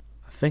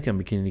 "I think I'm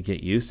beginning to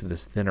get used to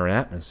this thinner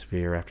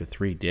atmosphere after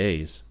 3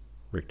 days,"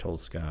 Rick told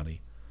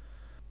Scotty.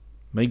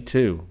 "Me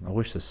too. I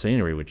wish the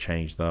scenery would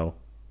change, though."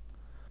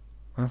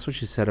 "That's what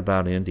you said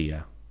about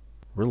India.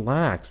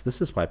 Relax.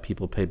 This is why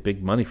people pay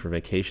big money for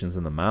vacations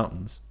in the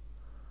mountains."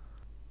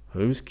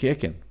 "Who's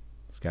kicking?"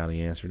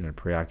 Scotty answered in a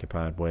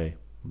preoccupied way,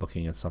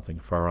 looking at something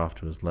far off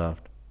to his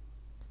left.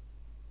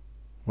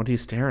 "What are you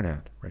staring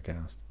at?" Rick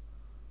asked.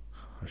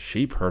 "A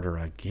sheep herder,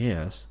 I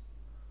guess."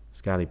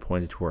 Scotty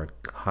pointed toward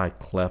a high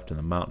cleft in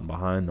the mountain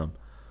behind them.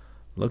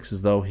 "Looks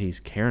as though he's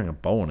carrying a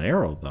bow and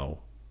arrow, though."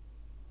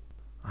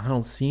 "I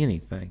don't see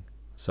anything,"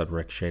 said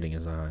Rick, shading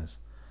his eyes.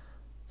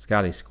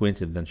 Scotty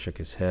squinted, then shook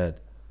his head.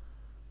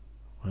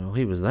 "Well,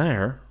 he was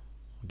there.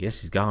 I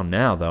guess he's gone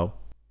now, though."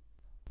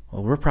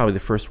 "Well, we're probably the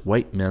first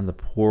white men the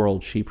poor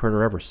old sheep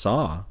herder ever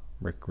saw,"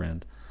 Rick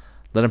grinned.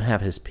 "Let him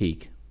have his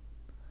peek."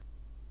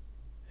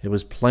 It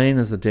was plain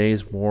as the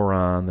days wore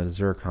on that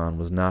Zircon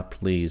was not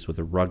pleased with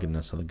the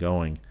ruggedness of the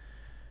going.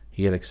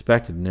 He had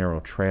expected narrow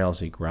trails,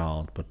 he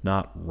growled, but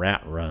not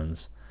rat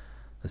runs.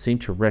 It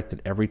seemed to Rick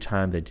that every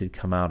time they did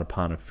come out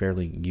upon a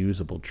fairly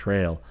usable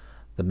trail,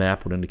 the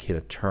map would indicate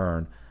a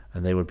turn,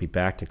 and they would be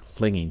back to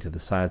clinging to the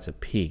sides of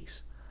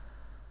peaks.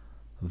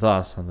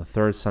 Thus, on the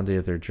 3rd Sunday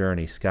of their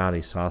journey,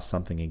 Scotty saw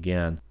something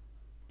again.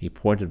 He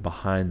pointed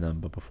behind them,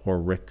 but before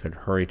Rick could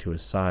hurry to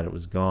his side, it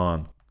was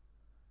gone.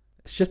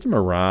 "It's just a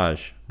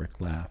mirage,"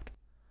 Rick laughed.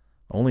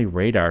 "Only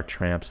radar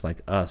tramps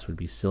like us would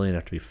be silly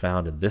enough to be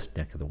found in this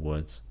neck of the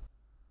woods."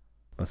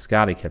 But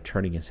Scotty kept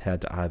turning his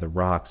head to eye the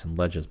rocks and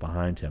ledges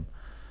behind him.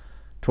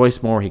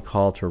 Twice more he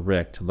called to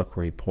Rick to look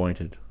where he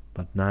pointed,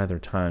 but neither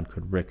time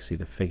could Rick see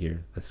the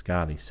figure that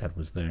Scotty said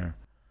was there.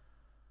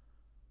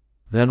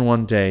 Then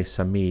one day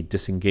Samid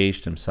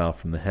disengaged himself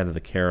from the head of the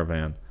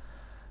caravan.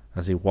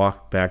 As he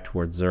walked back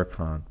toward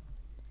Zircon,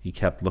 he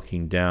kept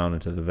looking down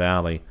into the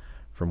valley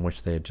from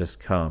which they had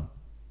just come.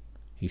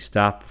 He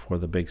stopped before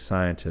the big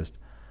scientist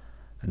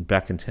and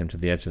beckoned him to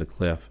the edge of the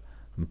cliff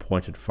and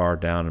pointed far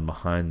down and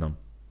behind them.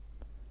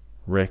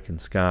 Rick and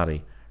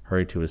Scotty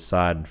hurried to his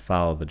side and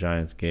followed the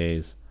giant's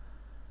gaze.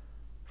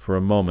 For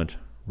a moment,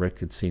 Rick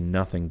could see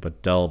nothing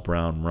but dull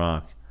brown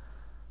rock.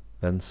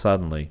 Then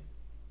suddenly,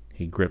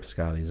 he gripped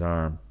Scotty's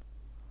arm.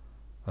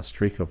 A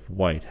streak of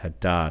white had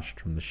dodged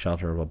from the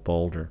shelter of a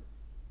boulder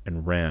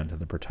and ran to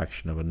the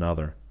protection of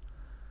another.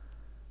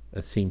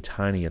 It seemed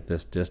tiny at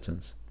this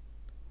distance,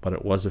 but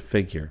it was a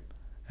figure,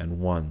 and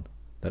one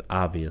that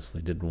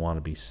obviously didn't want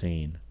to be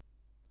seen.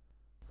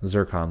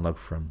 Zircon looked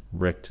from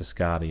Rick to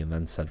Scotty and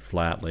then said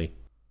flatly,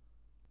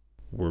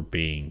 "We're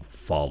being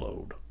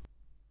followed."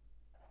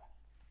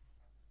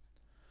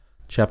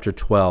 Chapter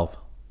 12.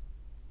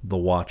 The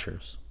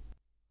Watchers.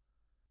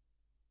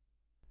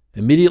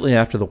 Immediately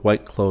after the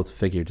white-clothed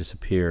figure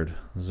disappeared,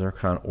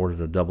 Zircon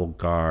ordered a double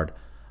guard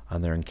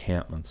on their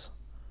encampments.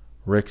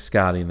 Rick,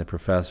 Scotty, and the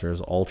professors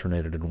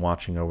alternated in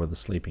watching over the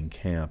sleeping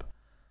camp.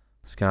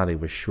 Scotty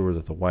was sure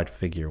that the white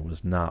figure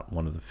was not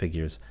one of the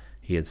figures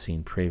he had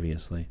seen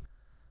previously.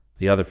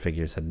 The other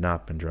figures had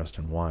not been dressed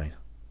in white.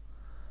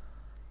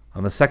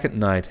 On the second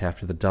night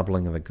after the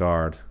doubling of the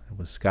guard, it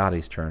was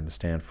Scotty's turn to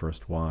stand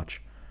first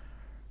watch.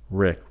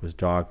 Rick was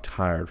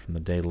dog-tired from the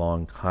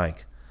day-long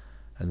hike,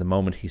 and the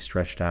moment he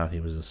stretched out he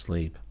was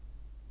asleep.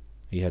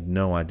 He had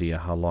no idea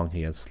how long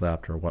he had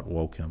slept or what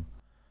woke him,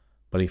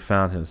 but he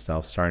found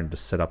himself starting to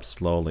sit up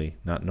slowly,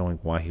 not knowing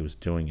why he was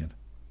doing it.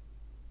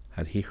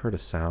 Had he heard a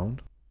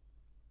sound?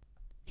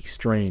 He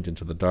strained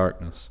into the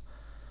darkness.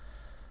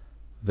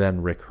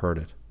 Then Rick heard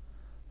it.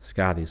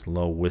 Scotty's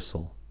low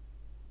whistle.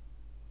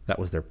 That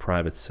was their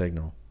private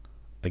signal.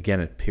 Again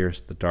it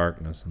pierced the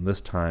darkness, and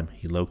this time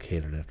he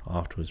located it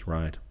off to his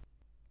right.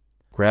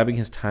 Grabbing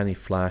his tiny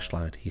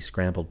flashlight, he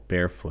scrambled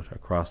barefoot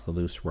across the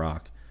loose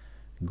rock,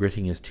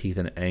 gritting his teeth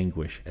in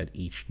anguish at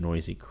each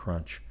noisy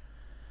crunch.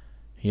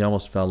 He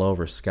almost fell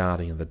over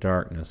Scotty in the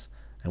darkness,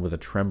 and with a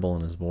tremble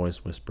in his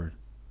voice whispered,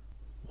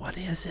 "What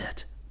is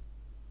it?"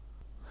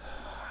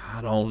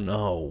 "I don't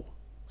know,"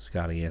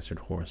 Scotty answered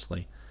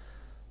hoarsely.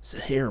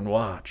 "Sit here and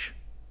watch."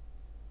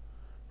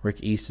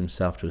 Rick eased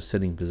himself to a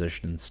sitting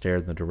position and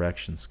stared in the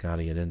direction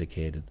Scotty had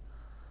indicated.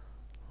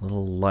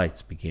 Little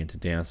lights began to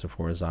dance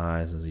before his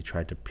eyes as he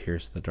tried to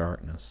pierce the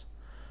darkness.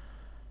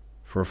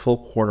 For a full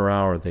quarter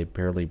hour they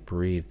barely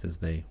breathed as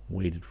they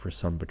waited for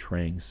some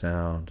betraying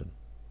sound, and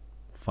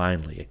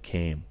finally it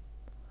came.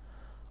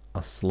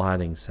 A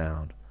sliding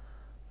sound,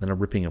 then a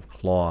ripping of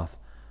cloth,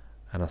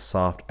 and a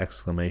soft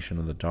exclamation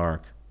in the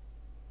dark,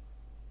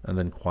 and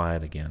then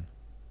quiet again.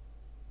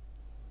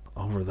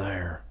 "Over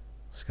there,"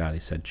 Scotty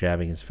said,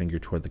 jabbing his finger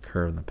toward the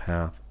curve in the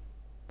path.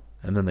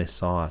 And then they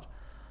saw it,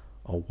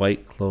 a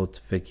white-clothed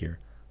figure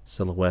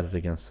silhouetted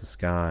against the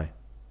sky.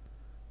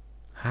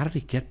 "How did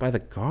he get by the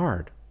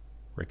guard?"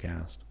 Rick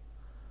asked.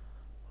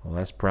 "Well,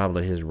 that's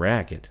probably his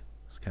racket,"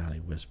 Scotty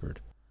whispered.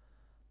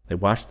 They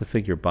watched the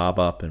figure bob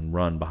up and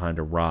run behind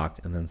a rock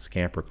and then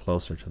scamper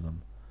closer to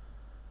them.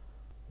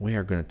 "We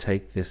are going to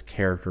take this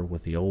character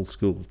with the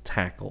old-school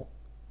tackle,"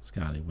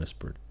 Scotty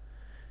whispered.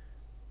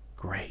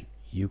 "Great.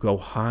 You go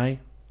high,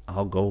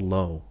 I'll go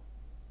low,"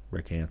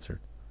 Rick answered.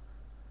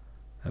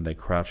 And they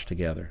crouched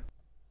together.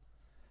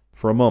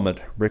 For a moment,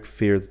 Rick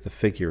feared that the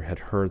figure had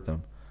heard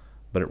them,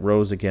 but it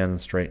rose again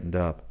and straightened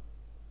up.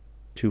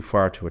 Too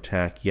far to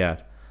attack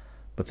yet,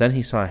 but then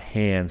he saw a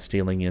hand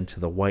stealing into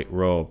the white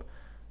robe,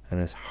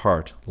 and his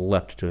heart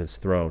leapt to his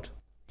throat.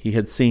 He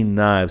had seen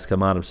knives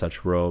come out of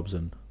such robes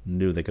and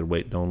knew they could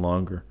wait no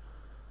longer.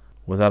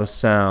 Without a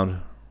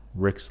sound,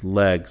 Rick's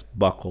legs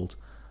buckled,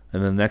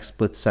 and in the next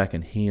split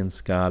second he and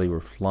Scotty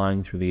were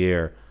flying through the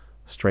air,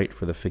 straight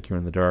for the figure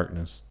in the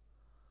darkness.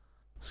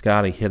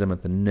 Scotty hit him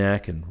at the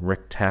neck, and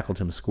Rick tackled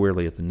him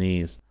squarely at the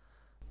knees.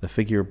 The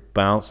figure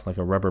bounced like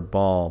a rubber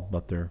ball,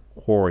 but their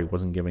quarry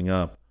wasn't giving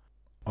up.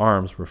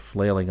 Arms were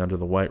flailing under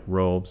the white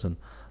robes, and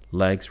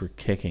legs were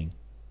kicking.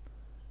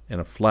 In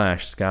a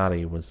flash,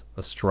 Scotty was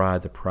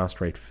astride the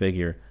prostrate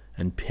figure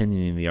and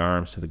pinioning the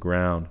arms to the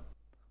ground.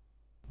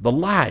 "The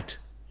light!"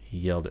 he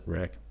yelled at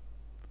Rick.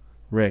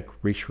 Rick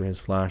reached for his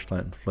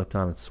flashlight and flipped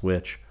on its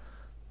switch.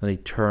 Then he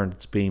turned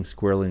its beam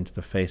squarely into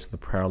the face of the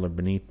prowler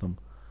beneath them.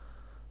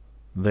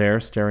 There,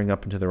 staring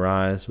up into their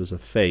eyes, was a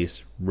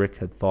face Rick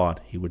had thought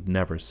he would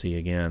never see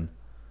again.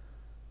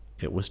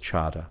 It was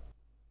Chada.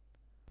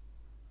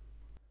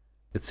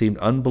 It seemed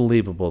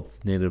unbelievable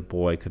that the native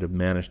boy could have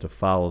managed to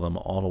follow them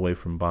all the way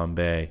from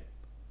Bombay,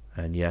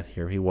 and yet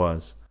here he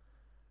was.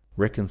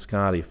 Rick and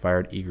Scotty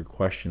fired eager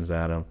questions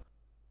at him,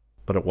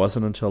 but it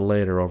wasn't until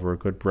later over a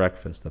good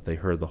breakfast that they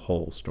heard the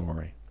whole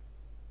story.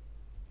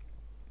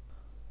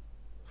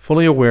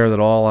 Fully aware that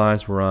all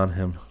eyes were on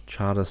him,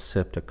 Chada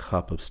sipped a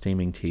cup of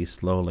steaming tea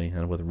slowly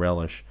and with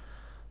relish,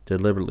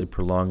 deliberately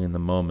prolonging the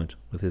moment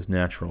with his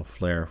natural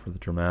flair for the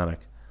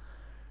dramatic.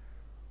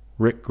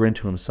 Rick grinned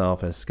to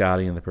himself as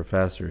Scotty and the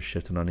professor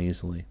shifted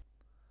uneasily.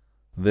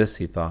 This,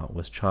 he thought,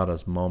 was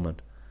Chada's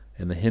moment,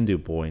 and the Hindu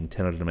boy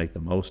intended to make the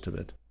most of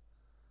it.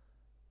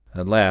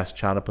 At last,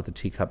 Chada put the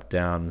teacup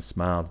down and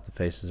smiled at the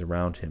faces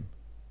around him.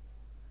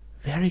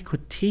 "Very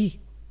good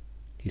tea,"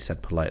 he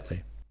said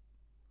politely.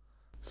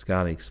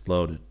 Scotty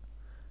exploded.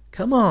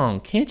 "Come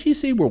on, can't you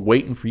see we're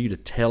waiting for you to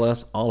tell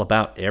us all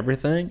about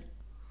everything?"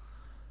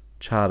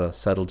 Chada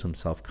settled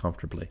himself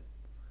comfortably.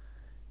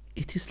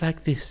 "It is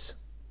like this,"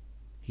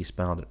 he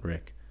smiled at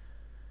Rick.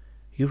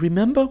 "You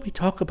remember we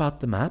talk about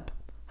the map?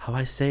 How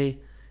I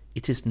say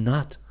it is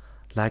not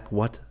like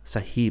what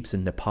sahibs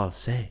in Nepal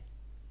say?"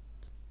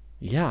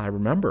 "Yeah, I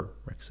remember,"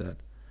 Rick said.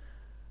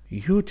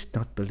 "You did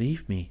not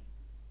believe me,"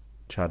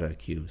 Chada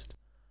accused.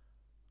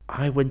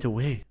 "I went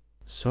away,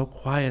 so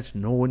quiet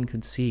no one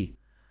could see,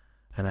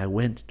 and I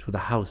went to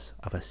the house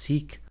of a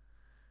Sikh.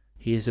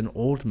 He is an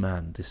old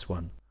man, this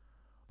one.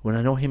 When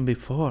I know him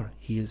before,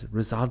 he is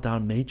Rizaldar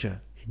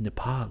Major in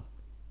Nepal."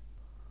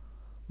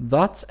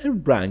 "That's a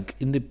rank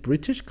in the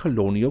British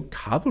colonial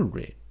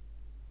cavalry,"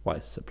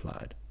 Weiss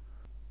supplied.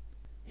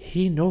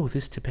 "He know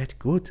this Tibet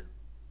good,"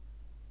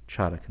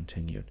 Chada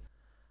continued.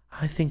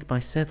 "I think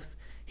myself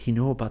he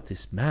know about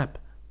this map,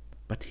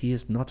 but he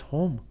is not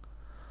home.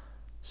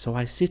 So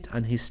I sit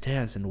on his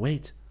stairs and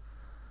wait,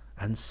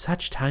 and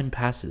such time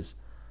passes,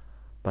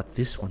 but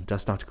this one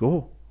does not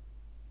go."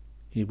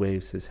 He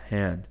waves his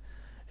hand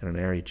in an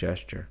airy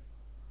gesture.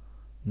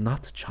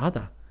 "Not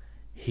Chada.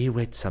 He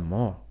waits some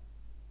more."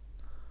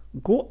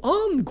 Go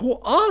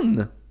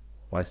on,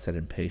 Weiss said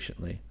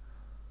impatiently.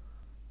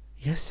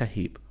 "Yes,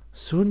 Sahib.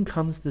 Soon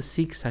comes the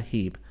Sikh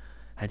Sahib,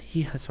 and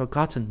he has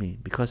forgotten me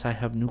because I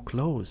have new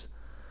clothes,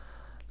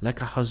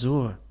 like a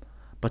Hazur.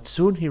 But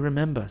soon he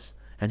remembers,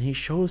 and he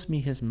shows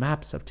me his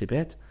maps of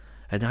Tibet,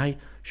 and I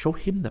show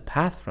him the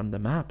path from the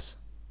maps.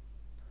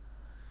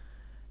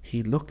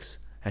 He looks,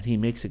 and he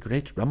makes a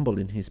great rumble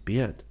in his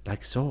beard,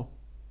 like so."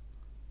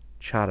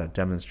 Chada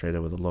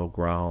demonstrated with a low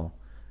growl,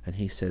 and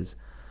he says,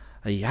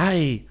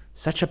 "Ayai,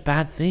 such a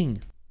bad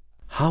thing.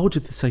 How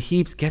did the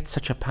Sahibs get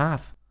such a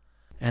path?"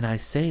 And I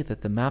say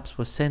that the maps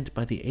were sent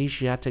by the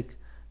Asiatic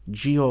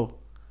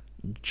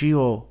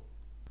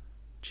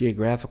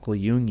Geographical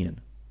Union,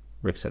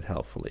 Rick said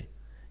helpfully.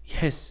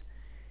 "Yes,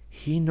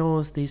 he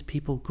knows these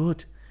people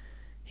good.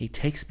 He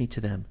takes me to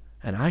them,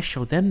 and I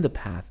show them the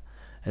path,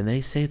 and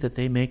they say that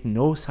they make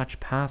no such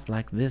path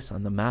like this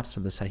on the maps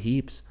of the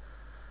Sahibs.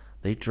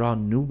 They draw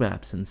new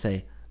maps and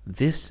say,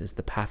 'This is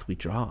the path we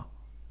draw.'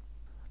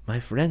 My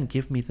friend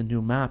give me the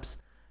new maps,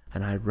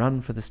 and I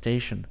run for the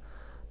station,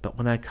 but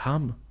when I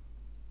come,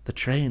 the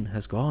train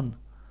has gone.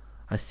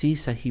 I see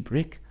Sahib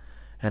Rick,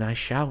 and I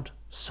shout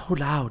so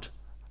loud.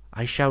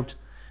 I shout,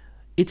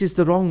 'It is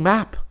the wrong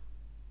map!'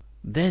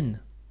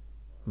 Then,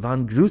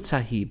 Van Groot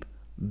Sahib,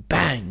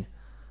 bang!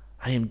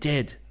 I am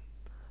dead.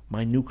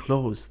 My new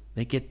clothes,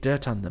 they get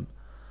dirt on them,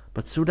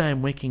 but soon I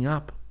am waking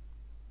up."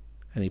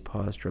 And he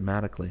paused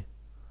dramatically.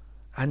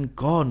 "And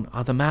gone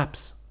are the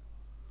maps."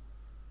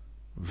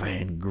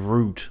 "Van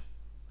Groot,"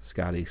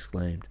 Scotty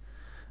exclaimed.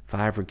 "If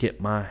I ever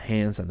get my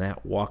hands on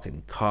that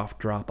walking cough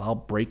drop, I'll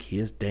break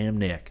his damn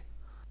neck.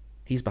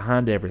 He's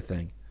behind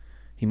everything.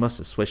 He must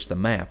have switched the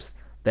maps.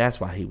 That's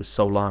why he was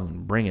so long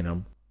in bringing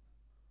them."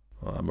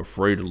 "I'm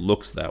afraid it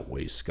looks that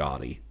way,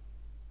 Scotty,"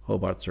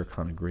 Hobart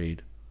Zircon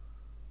agreed.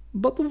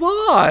 "But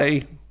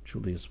why?"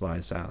 Julius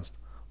Weiss asked.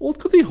 "What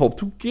could he hope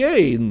to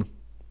gain?"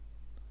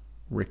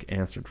 Rick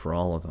answered for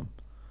all of them.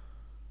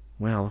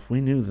 "Well, if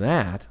we knew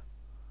that—"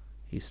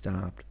 He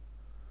stopped.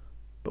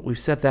 "But we've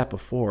said that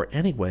before.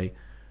 Anyway,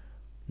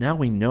 now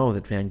we know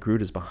that Van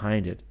Groot is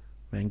behind it.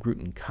 Van Groot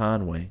and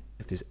Conway,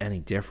 if there's any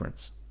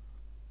difference."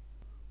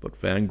 "But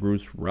Van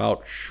Groot's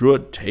route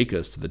should take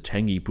us to the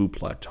Tengibu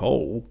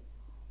Plateau,"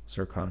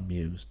 Zircon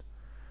mused.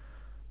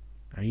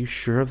 "Are you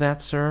sure of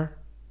that, sir?"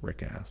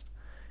 Rick asked.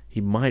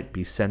 "He might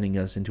be sending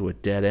us into a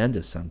dead end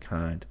of some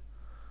kind."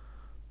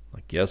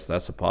 "I guess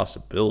that's a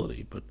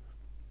possibility, but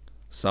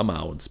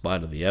somehow, in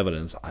spite of the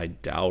evidence, I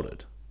doubt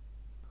it."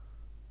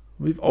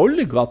 "We've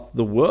only got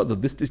the word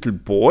of this little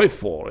boy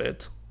for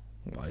it,"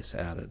 Weiss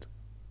added.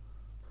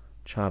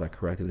 Chada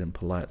corrected him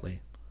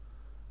politely.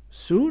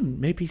 "Soon,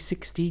 maybe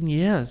 16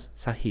 years,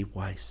 Sahib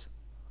Weiss."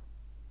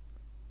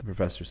 The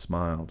professor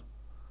smiled.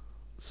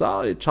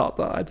 "Sorry,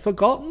 Chada, I'd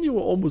forgotten you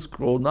were almost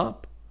grown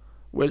up.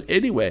 Well,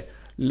 anyway,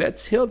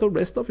 let's hear the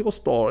rest of your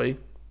story."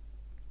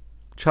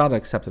 Chada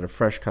accepted a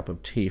fresh cup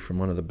of tea from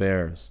one of the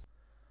bears.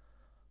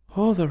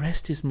 "Oh, the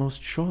rest is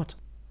most short.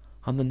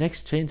 On the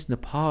next train to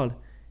Nepal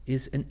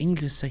is an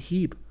English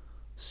Sahib.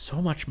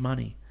 So much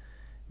money.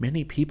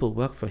 Many people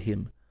work for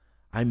him.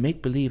 I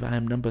make believe I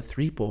am number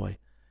 3 boy,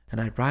 and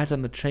I ride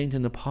on the train to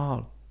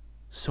Nepal.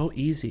 So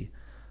easy.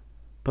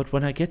 But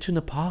when I get to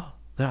Nepal,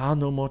 there are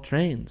no more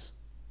trains."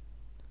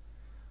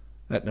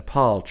 At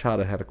Nepal,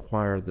 Chada had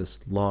acquired this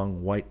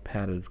long white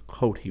padded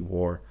coat he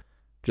wore.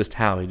 Just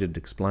how he didn't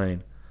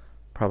explain.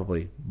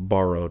 Probably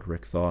borrowed,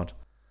 Rick thought.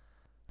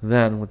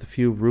 Then, with the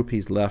few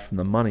rupees left from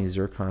the money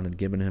Zircon had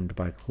given him to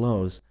buy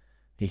clothes,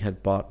 he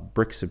had bought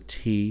bricks of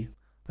tea,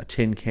 a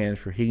tin can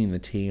for heating the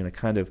tea, and a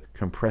kind of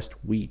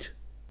compressed wheat.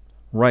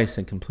 Rice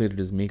had completed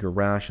his meager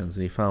rations,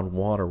 and he found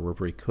water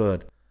wherever he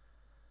could.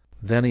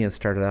 Then he had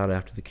started out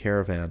after the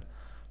caravan,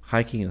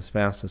 hiking as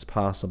fast as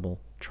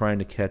possible, trying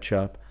to catch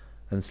up,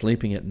 and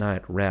sleeping at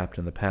night wrapped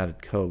in the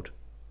padded coat.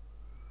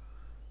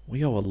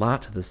 "We owe a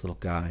lot to this little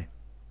guy,"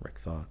 Rick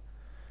thought.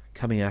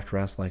 "Coming after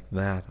us like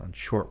that, on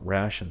short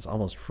rations,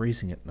 almost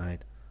freezing at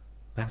night.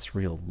 That's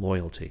real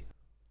loyalty."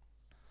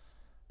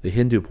 The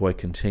Hindu boy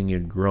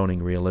continued,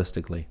 groaning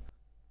realistically.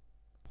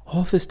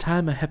 "All this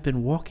time I have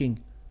been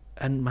walking,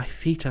 and my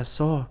feet are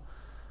sore.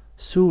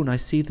 Soon I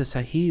see the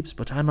Sahibs,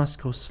 but I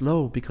must go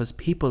slow because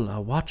people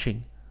are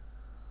watching."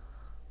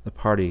 The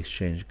party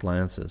exchanged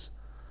glances.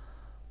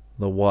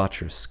 The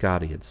watcher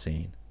Scotty had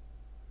seen.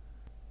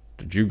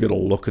 "Did you get a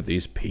look at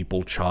these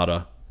people,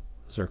 Chada?"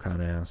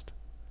 Zircon asked.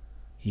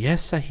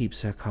 Yes, Sahib,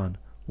 Sir Khan.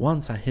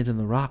 Once I hid in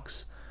the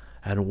rocks,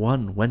 and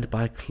one went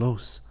by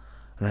close,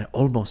 and I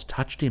almost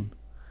touched him.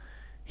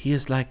 He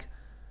is like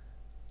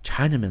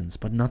Chinaman's,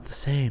 but not the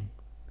same.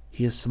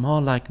 He is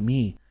small like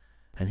me,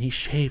 and he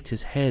shaved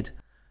his head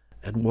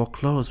and wore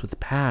clothes with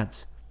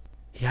pads.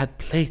 He had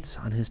plates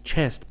on his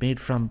chest made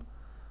from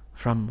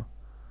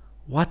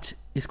what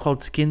is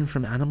called skin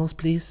from animals,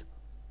 please?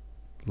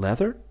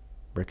 Leather?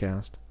 Rick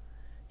asked.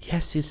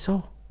 Yes, is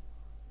so,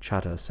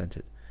 Chada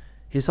assented.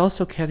 He's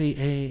also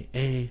carry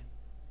a...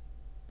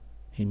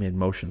 He made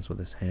motions with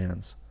his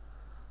hands,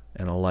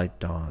 and a light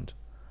dawned.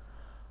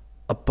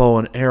 A bow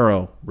and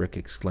arrow, Rick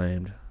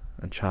exclaimed,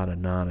 and Chada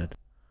nodded.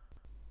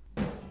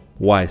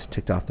 Weiss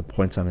ticked off the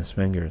points on his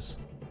fingers.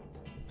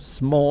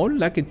 Small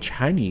like a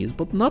Chinese,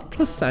 but not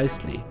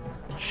precisely.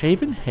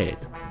 Shaven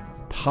head,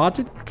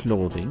 parted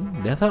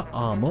clothing, leather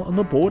armor, and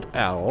a bow and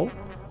arrow.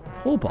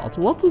 Hobart,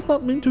 what does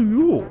that mean to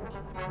you?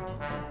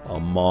 A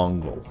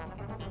Mongol.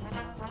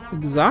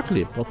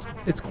 Exactly, but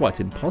it's quite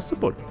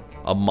impossible.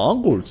 A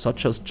Mongol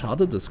such as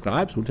Chada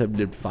describes would have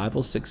lived 5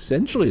 or 6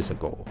 centuries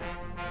ago.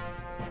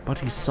 But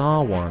he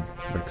saw one,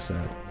 Rick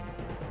said.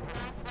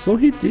 So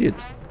he did,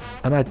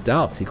 and I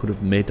doubt he could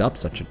have made up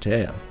such a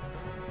tale.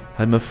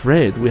 I'm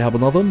afraid we have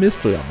another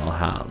mystery on our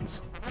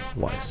hands,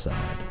 Weiss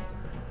sighed.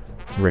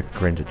 Rick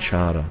grinned at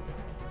Chada.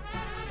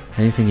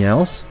 Anything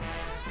else?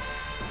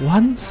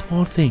 One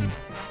small thing.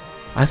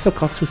 I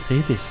forgot to say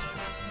this.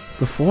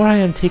 Before I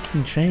am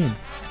taking train,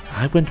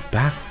 I went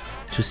back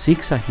to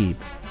Sikh Sahib,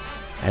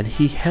 and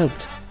he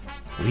helped.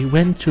 We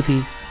went to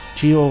the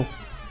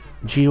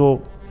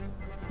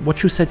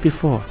what you said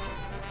before.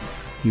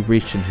 He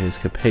reached into his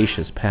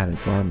capacious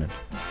padded garment.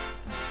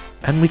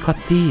 And we got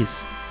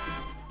these.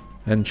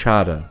 And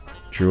Chada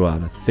drew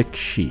out a thick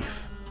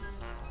sheaf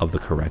of the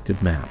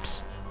corrected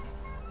maps.